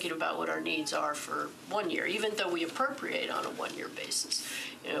 We're not thinking about what our needs are for 1 year, even though we appropriate on a 1-year basis.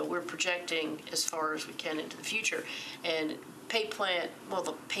 We're projecting as far as we can into the future. And the pay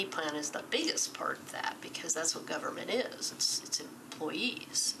plan is the biggest part of that, because that's what government is. It's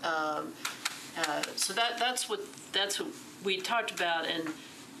employees. So that's what we talked about,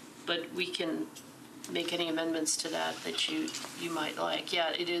 but we can make any amendments to that you might like.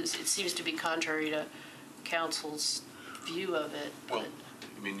 Yeah, it is. It seems to be contrary to council's view of it. Well,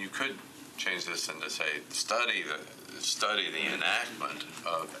 you could change this and to say, study the enactment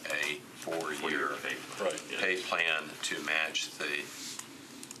of a 4-year pay plan to match the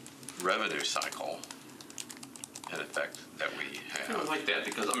revenue cycle, in effect, that we I don't have. like that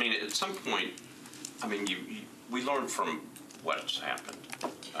because, at some point, we learn from what's happened.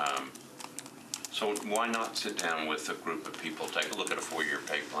 So why not sit down with a group of people, take a look at a 4-year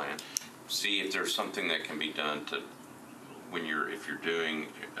pay plan, see if there's something that can be done to, if you're doing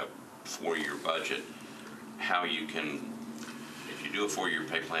a 4-year budget, how you can, if you do a 4-year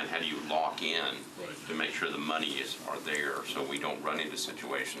pay plan, how do you lock in to make sure the money are there, so we don't run into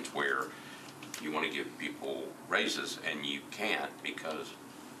situations where you want to give people raises and you can't because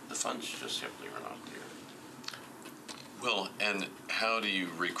the funds just simply are not there. Well, and how do you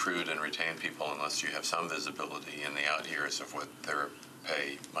recruit and retain people unless you have some visibility in the out years of what their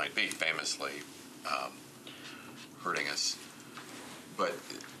pay might be, famously hurting us? But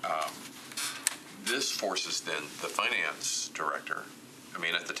this forces then the finance director,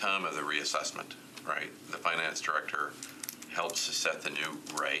 at the time of the reassessment, right, the finance director helps to set the new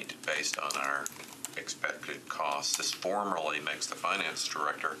rate based on our expected costs. This formally makes the finance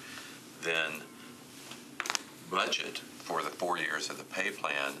director then budget for the 4 years of the pay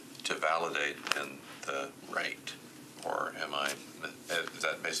plan to validate then the rate. Or is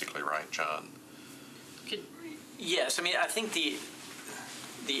that basically right, John? Yes, I think the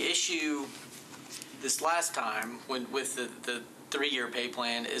issue this last time with the 3-year pay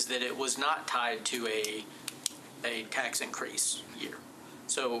plan is that it was not tied to a tax increase year.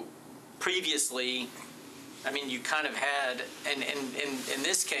 So previously, you kind of had, and in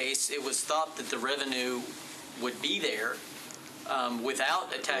this case, it was thought that the revenue would be there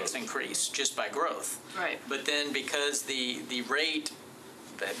without a tax increase, just by growth. Right. But then because the rate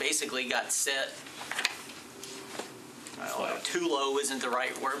that basically got set, too low isn't the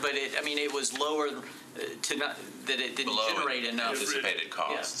right word, but it was lower to not, that it didn't Below generate enough. anticipated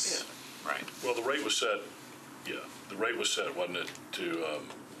costs. Right. Well, the rate was set, wasn't it, to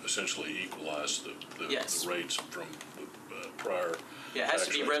essentially equalize the Yes. rates from the prior. Yeah, it has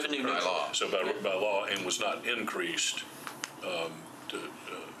to be tax rates. revenue By neutral. law. So by law, and was not increased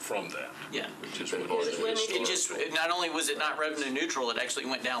from that. Yeah. Which is what It just, not only was it not revenue neutral, it actually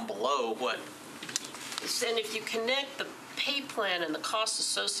went down below what And if you connect the pay plan and the costs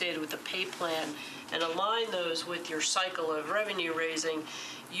associated with the pay plan and align those with your cycle of revenue raising,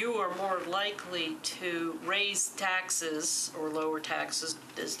 you are more likely to raise taxes or lower taxes,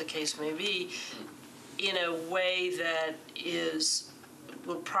 as the case may be, in a way that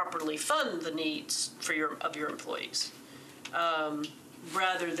will properly fund the needs of your employees.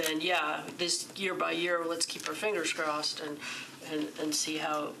 Rather than, this year by year, let's keep our fingers crossed and see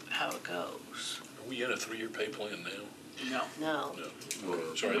how it goes. Are we in a 3-year pay plan now? No. No.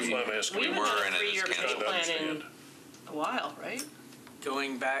 Sorry, that's why I'm asking. We haven't were had in a it as 3-year pay council. plan in Understand. a while, right?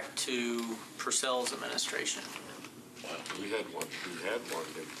 Going back to Purcell's administration. Wow. We had one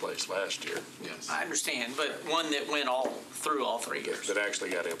in place last year Yes. I understand, but one that went through all 3 years. that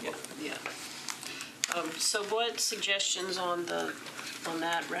actually got implemented. Yeah. So what suggestions on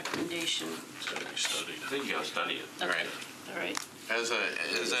that recommendation? Gotta be studied. I think you gotta study it. Okay. Right. All right.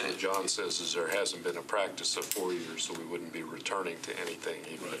 What John says is there hasn't been a practice of 4 years, so we wouldn't be returning to anything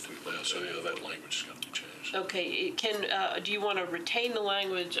even if we Yeah, so that language is gonna be changed. Okay, do you want to retain the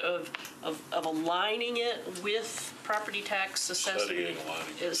language of aligning it with property tax assessment? Studying,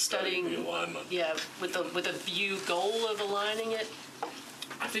 aligning. Studying The alignment. Yeah, with a view goal of aligning it?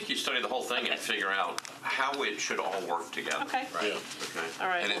 I think you study the whole thing and figure out how it should all work together. Okay. Yeah. Okay. All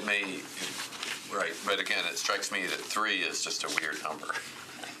right. And it may, right, but again, it strikes me that 3 is just a weird number.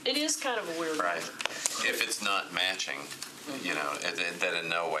 It is kind of a weird Right. number. If it's not matching, that in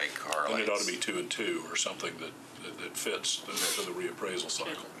no way correlates. And it ought to be 2 and 2 or something that fits the reappraisal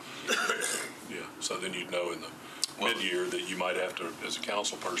cycle. Yeah, so then you'd know in the mid-year that you might have to, as a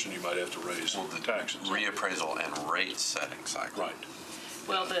council person, you might have to raise Well, the taxes. reappraisal and rate setting cycle. Right.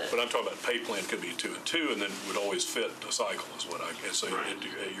 Well, But I'm talking about pay plan could be 2 and 2 and then would always fit the cycle is what I guess. So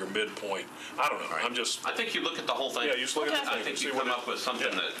at your midpoint, I don't know. Right. I'm just, I think you look at the whole thing. yeah, you just look at the Okay. thing I and think see you what come up with something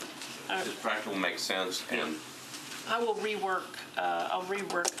that right. is practical, makes sense, and I will rework. I'll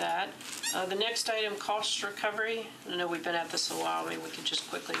rework that. The next item, cost recovery. I know we've been at this a while. Maybe we could just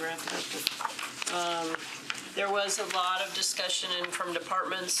quickly wrap it up. There was a lot of discussion from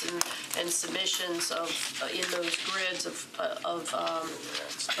departments and submissions in those grids of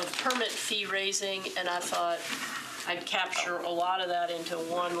permit fee raising, and I thought I'd capture a lot of that into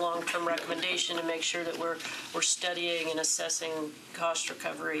one long-term recommendation to make sure that we're studying and assessing cost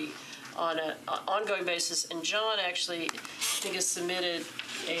recovery on an ongoing basis. And John actually, I think, has submitted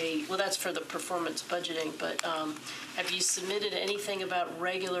that's for the performance budgeting, but have you submitted anything about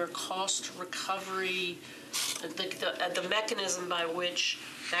regular cost recovery, the mechanism by which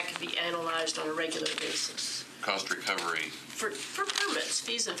that can be analyzed on a regular basis? Cost recovery, For permits,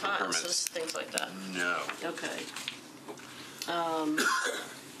 fees and fines, permits. things like that. no. Okay.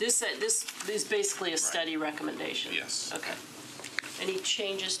 This is basically a study recommendation? Yes. Okay. Any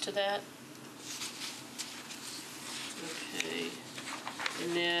changes to that? Okay.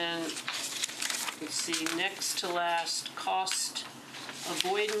 And then, let's see, next to last, cost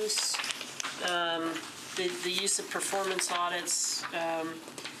avoidance. The use of performance audits,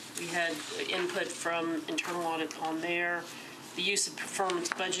 we had input from internal audit on there. The use of performance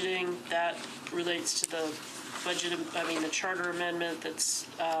budgeting, that relates to the the charter amendment that's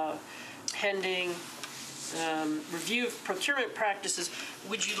pending. Review of procurement practices.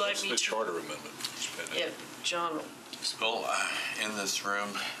 Would you like that's me the to? charter amendment. that's pending. Yeah, John will. Well, in this room,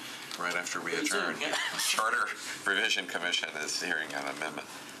 right after we adjourn, yeah. Charter Revision Commission is hearing an amendment,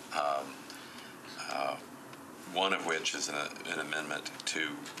 one of which is an amendment to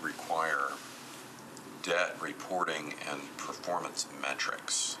require debt reporting and performance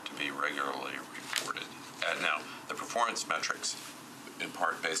metrics to be regularly reported. Now, the performance metrics, in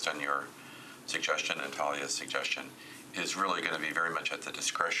part based on your suggestion and Talia's suggestion, is really going to be very much at the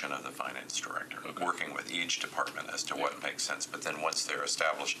discretion of the finance director, working with each department as to what makes sense. But then once they're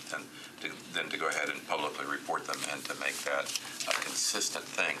established, then to go ahead and publicly report them and to make that a consistent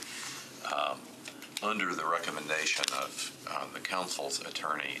thing. Under the recommendation of the council's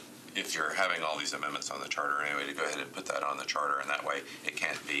attorney, if you're having all these amendments on the charter anyway, to go ahead and put that on the charter, and that way it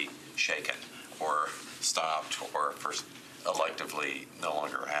can't be shaken or stopped or electively no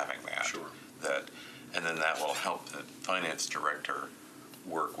longer having that. Sure. And then that will help the finance director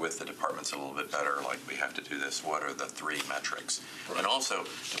work with the departments a little bit better, like we have to do this, what are the 3 metrics? Right. And also,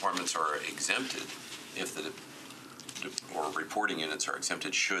 departments are exempted if or reporting units are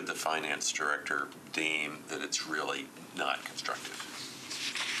exempted should the finance director deem that it's really not constructive.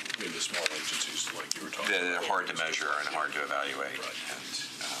 I mean, the small agencies like you were talking They're about. hard to measure and hard to evaluate. Right. And,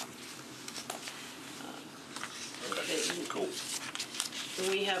 Okay, cool.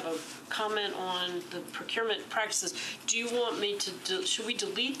 we have a comment on the procurement practices. Do you want me to, should we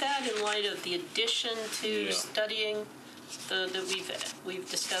delete that in light of the addition to Yeah. studying that we've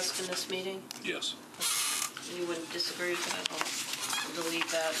discussed in this meeting? Yes. Anyone disagree with that? I'll delete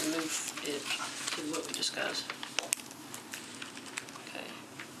that and move it to what we discussed. Okay.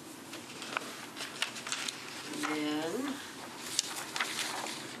 And then,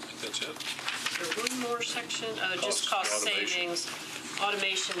 That's it. there's one more section, just Cost, cost automation. savings,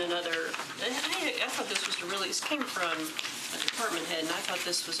 automation and other, I thought this was this came from a department head, and I thought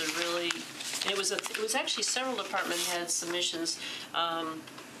this was and it was actually several department head submissions,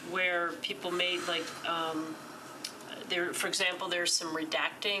 where people made for example, there's some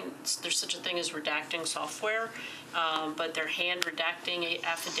redacting, there's such a thing as redacting software, but they're hand redacting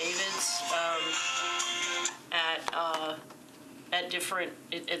affidavits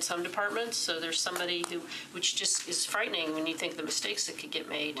at some departments. So there's somebody which just is frightening when you think the mistakes that could get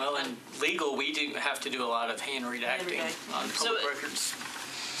made. Well, in legal, we do have to do a lot of hand redacting on public records.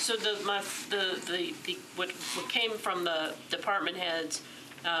 So what came from the department heads,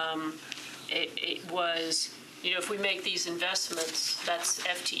 it was, if we make these investments, that's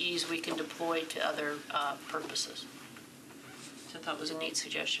FTEs we can deploy to other purposes. So I thought it was a neat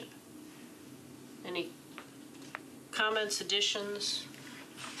suggestion. Any comments, additions?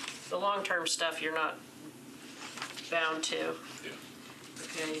 The long-term stuff you're not bound to. Yeah.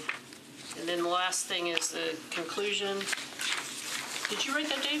 Okay. And then the last thing is the conclusion. Did you write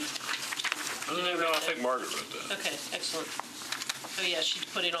that, Dave? No, I think Margaret wrote that. Okay, excellent. Oh, yeah, she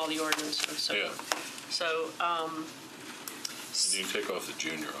put in all the ordinance and so. Yeah. So, And you can take off the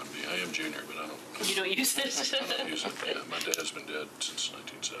junior on me. I am junior, but I don't. you don't use this? I don't use it. Yeah, my dad's been dead since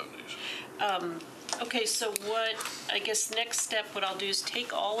 1970s. Okay, so I guess next step, what I'll do is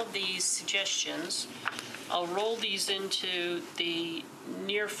take all of these suggestions, I'll roll these into the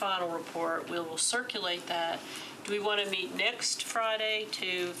near final report. We'll circulate that. Do we want to meet next Friday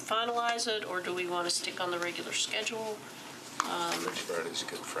to finalize it, or do we want to stick on the regular schedule? Next Friday's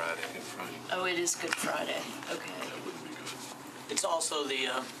Good Friday. Good Friday. Oh, it is Good Friday. Okay. That wouldn't be good. It's also the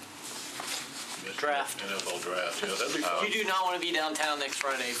draft. NFL draft. Yeah, that'd be fun. You do not want to be downtown next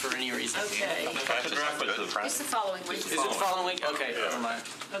Friday for any reason. Okay. The draft was the Friday. It's the following week. Is it the following week? Okay, Yeah. never mind.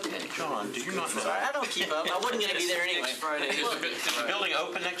 Okay. John, do you not know? Sorry, I don't keep up. I wasn't going to be there anyway. Is the building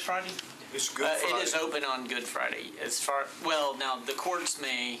open next Friday? It's Good It is open on Good Friday. Now the courts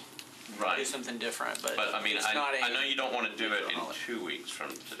may do something different, but But I mean, it's not I know you don't want to do it in 2 weeks from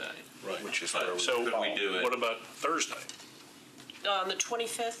today. Right. Which is But where we- so Could we do it? What about Thursday? On the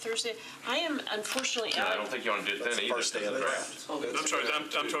 25th, Thursday, I am unfortunately No, I out. don't think you want to do it That's then the either. first day of the draft. I'm sorry, I'm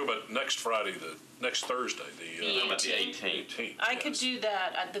talking about next Friday, next Thursday, The How about the 18th. 18th? I could do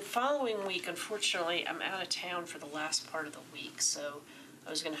that. The following week, unfortunately, I'm out of town for the last part of the week, so I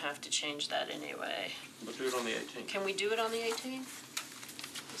was going to have to change that anyway. We'll do it on the 18th. Can we do it on the 18th?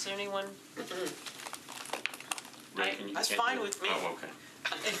 Is there anyone? That's fine with me. Oh, okay.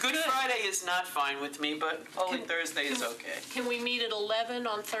 Good Friday is not fine with me, but Holy Thursday is okay. Can we meet at 11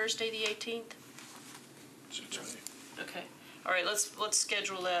 on Thursday, the 18th? Suits me. Okay. All right, let's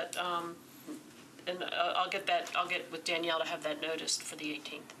schedule that, and I'll get with Danielle to have that noticed for the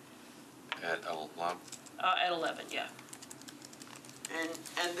 18th. At 11? At 11, yeah.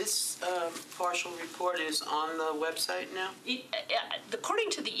 And this partial report is on the website now? According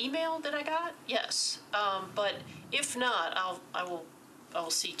to the email that I got, yes. But if not, I will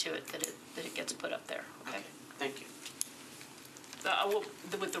see to it that it gets put up there. Okay. Thank you. I will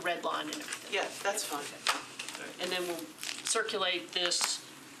with the red line and everything. Yeah, that's fine. And then we'll circulate this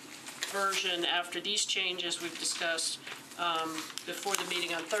version after these changes we've discussed before the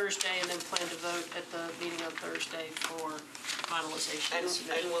meeting on Thursday, and then plan to vote at the meeting on Thursday for finalization.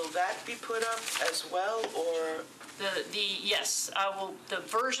 And will that be put up as well, or? Yes, I will. The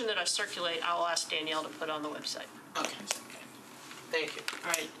version that I circulate, I'll ask Danielle to put on the website. Okay. Thank you.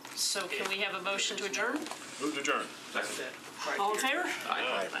 All right. So can we have a motion to adjourn? Move to adjourn. All in favor?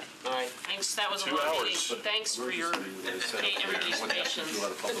 Aye. All right. Thanks. That was a 2 long hours. meeting. Thanks for your everybody's patience.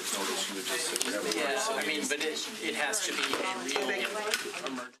 Yeah, I mean, but it has to be a real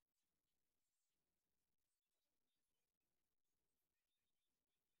emergency.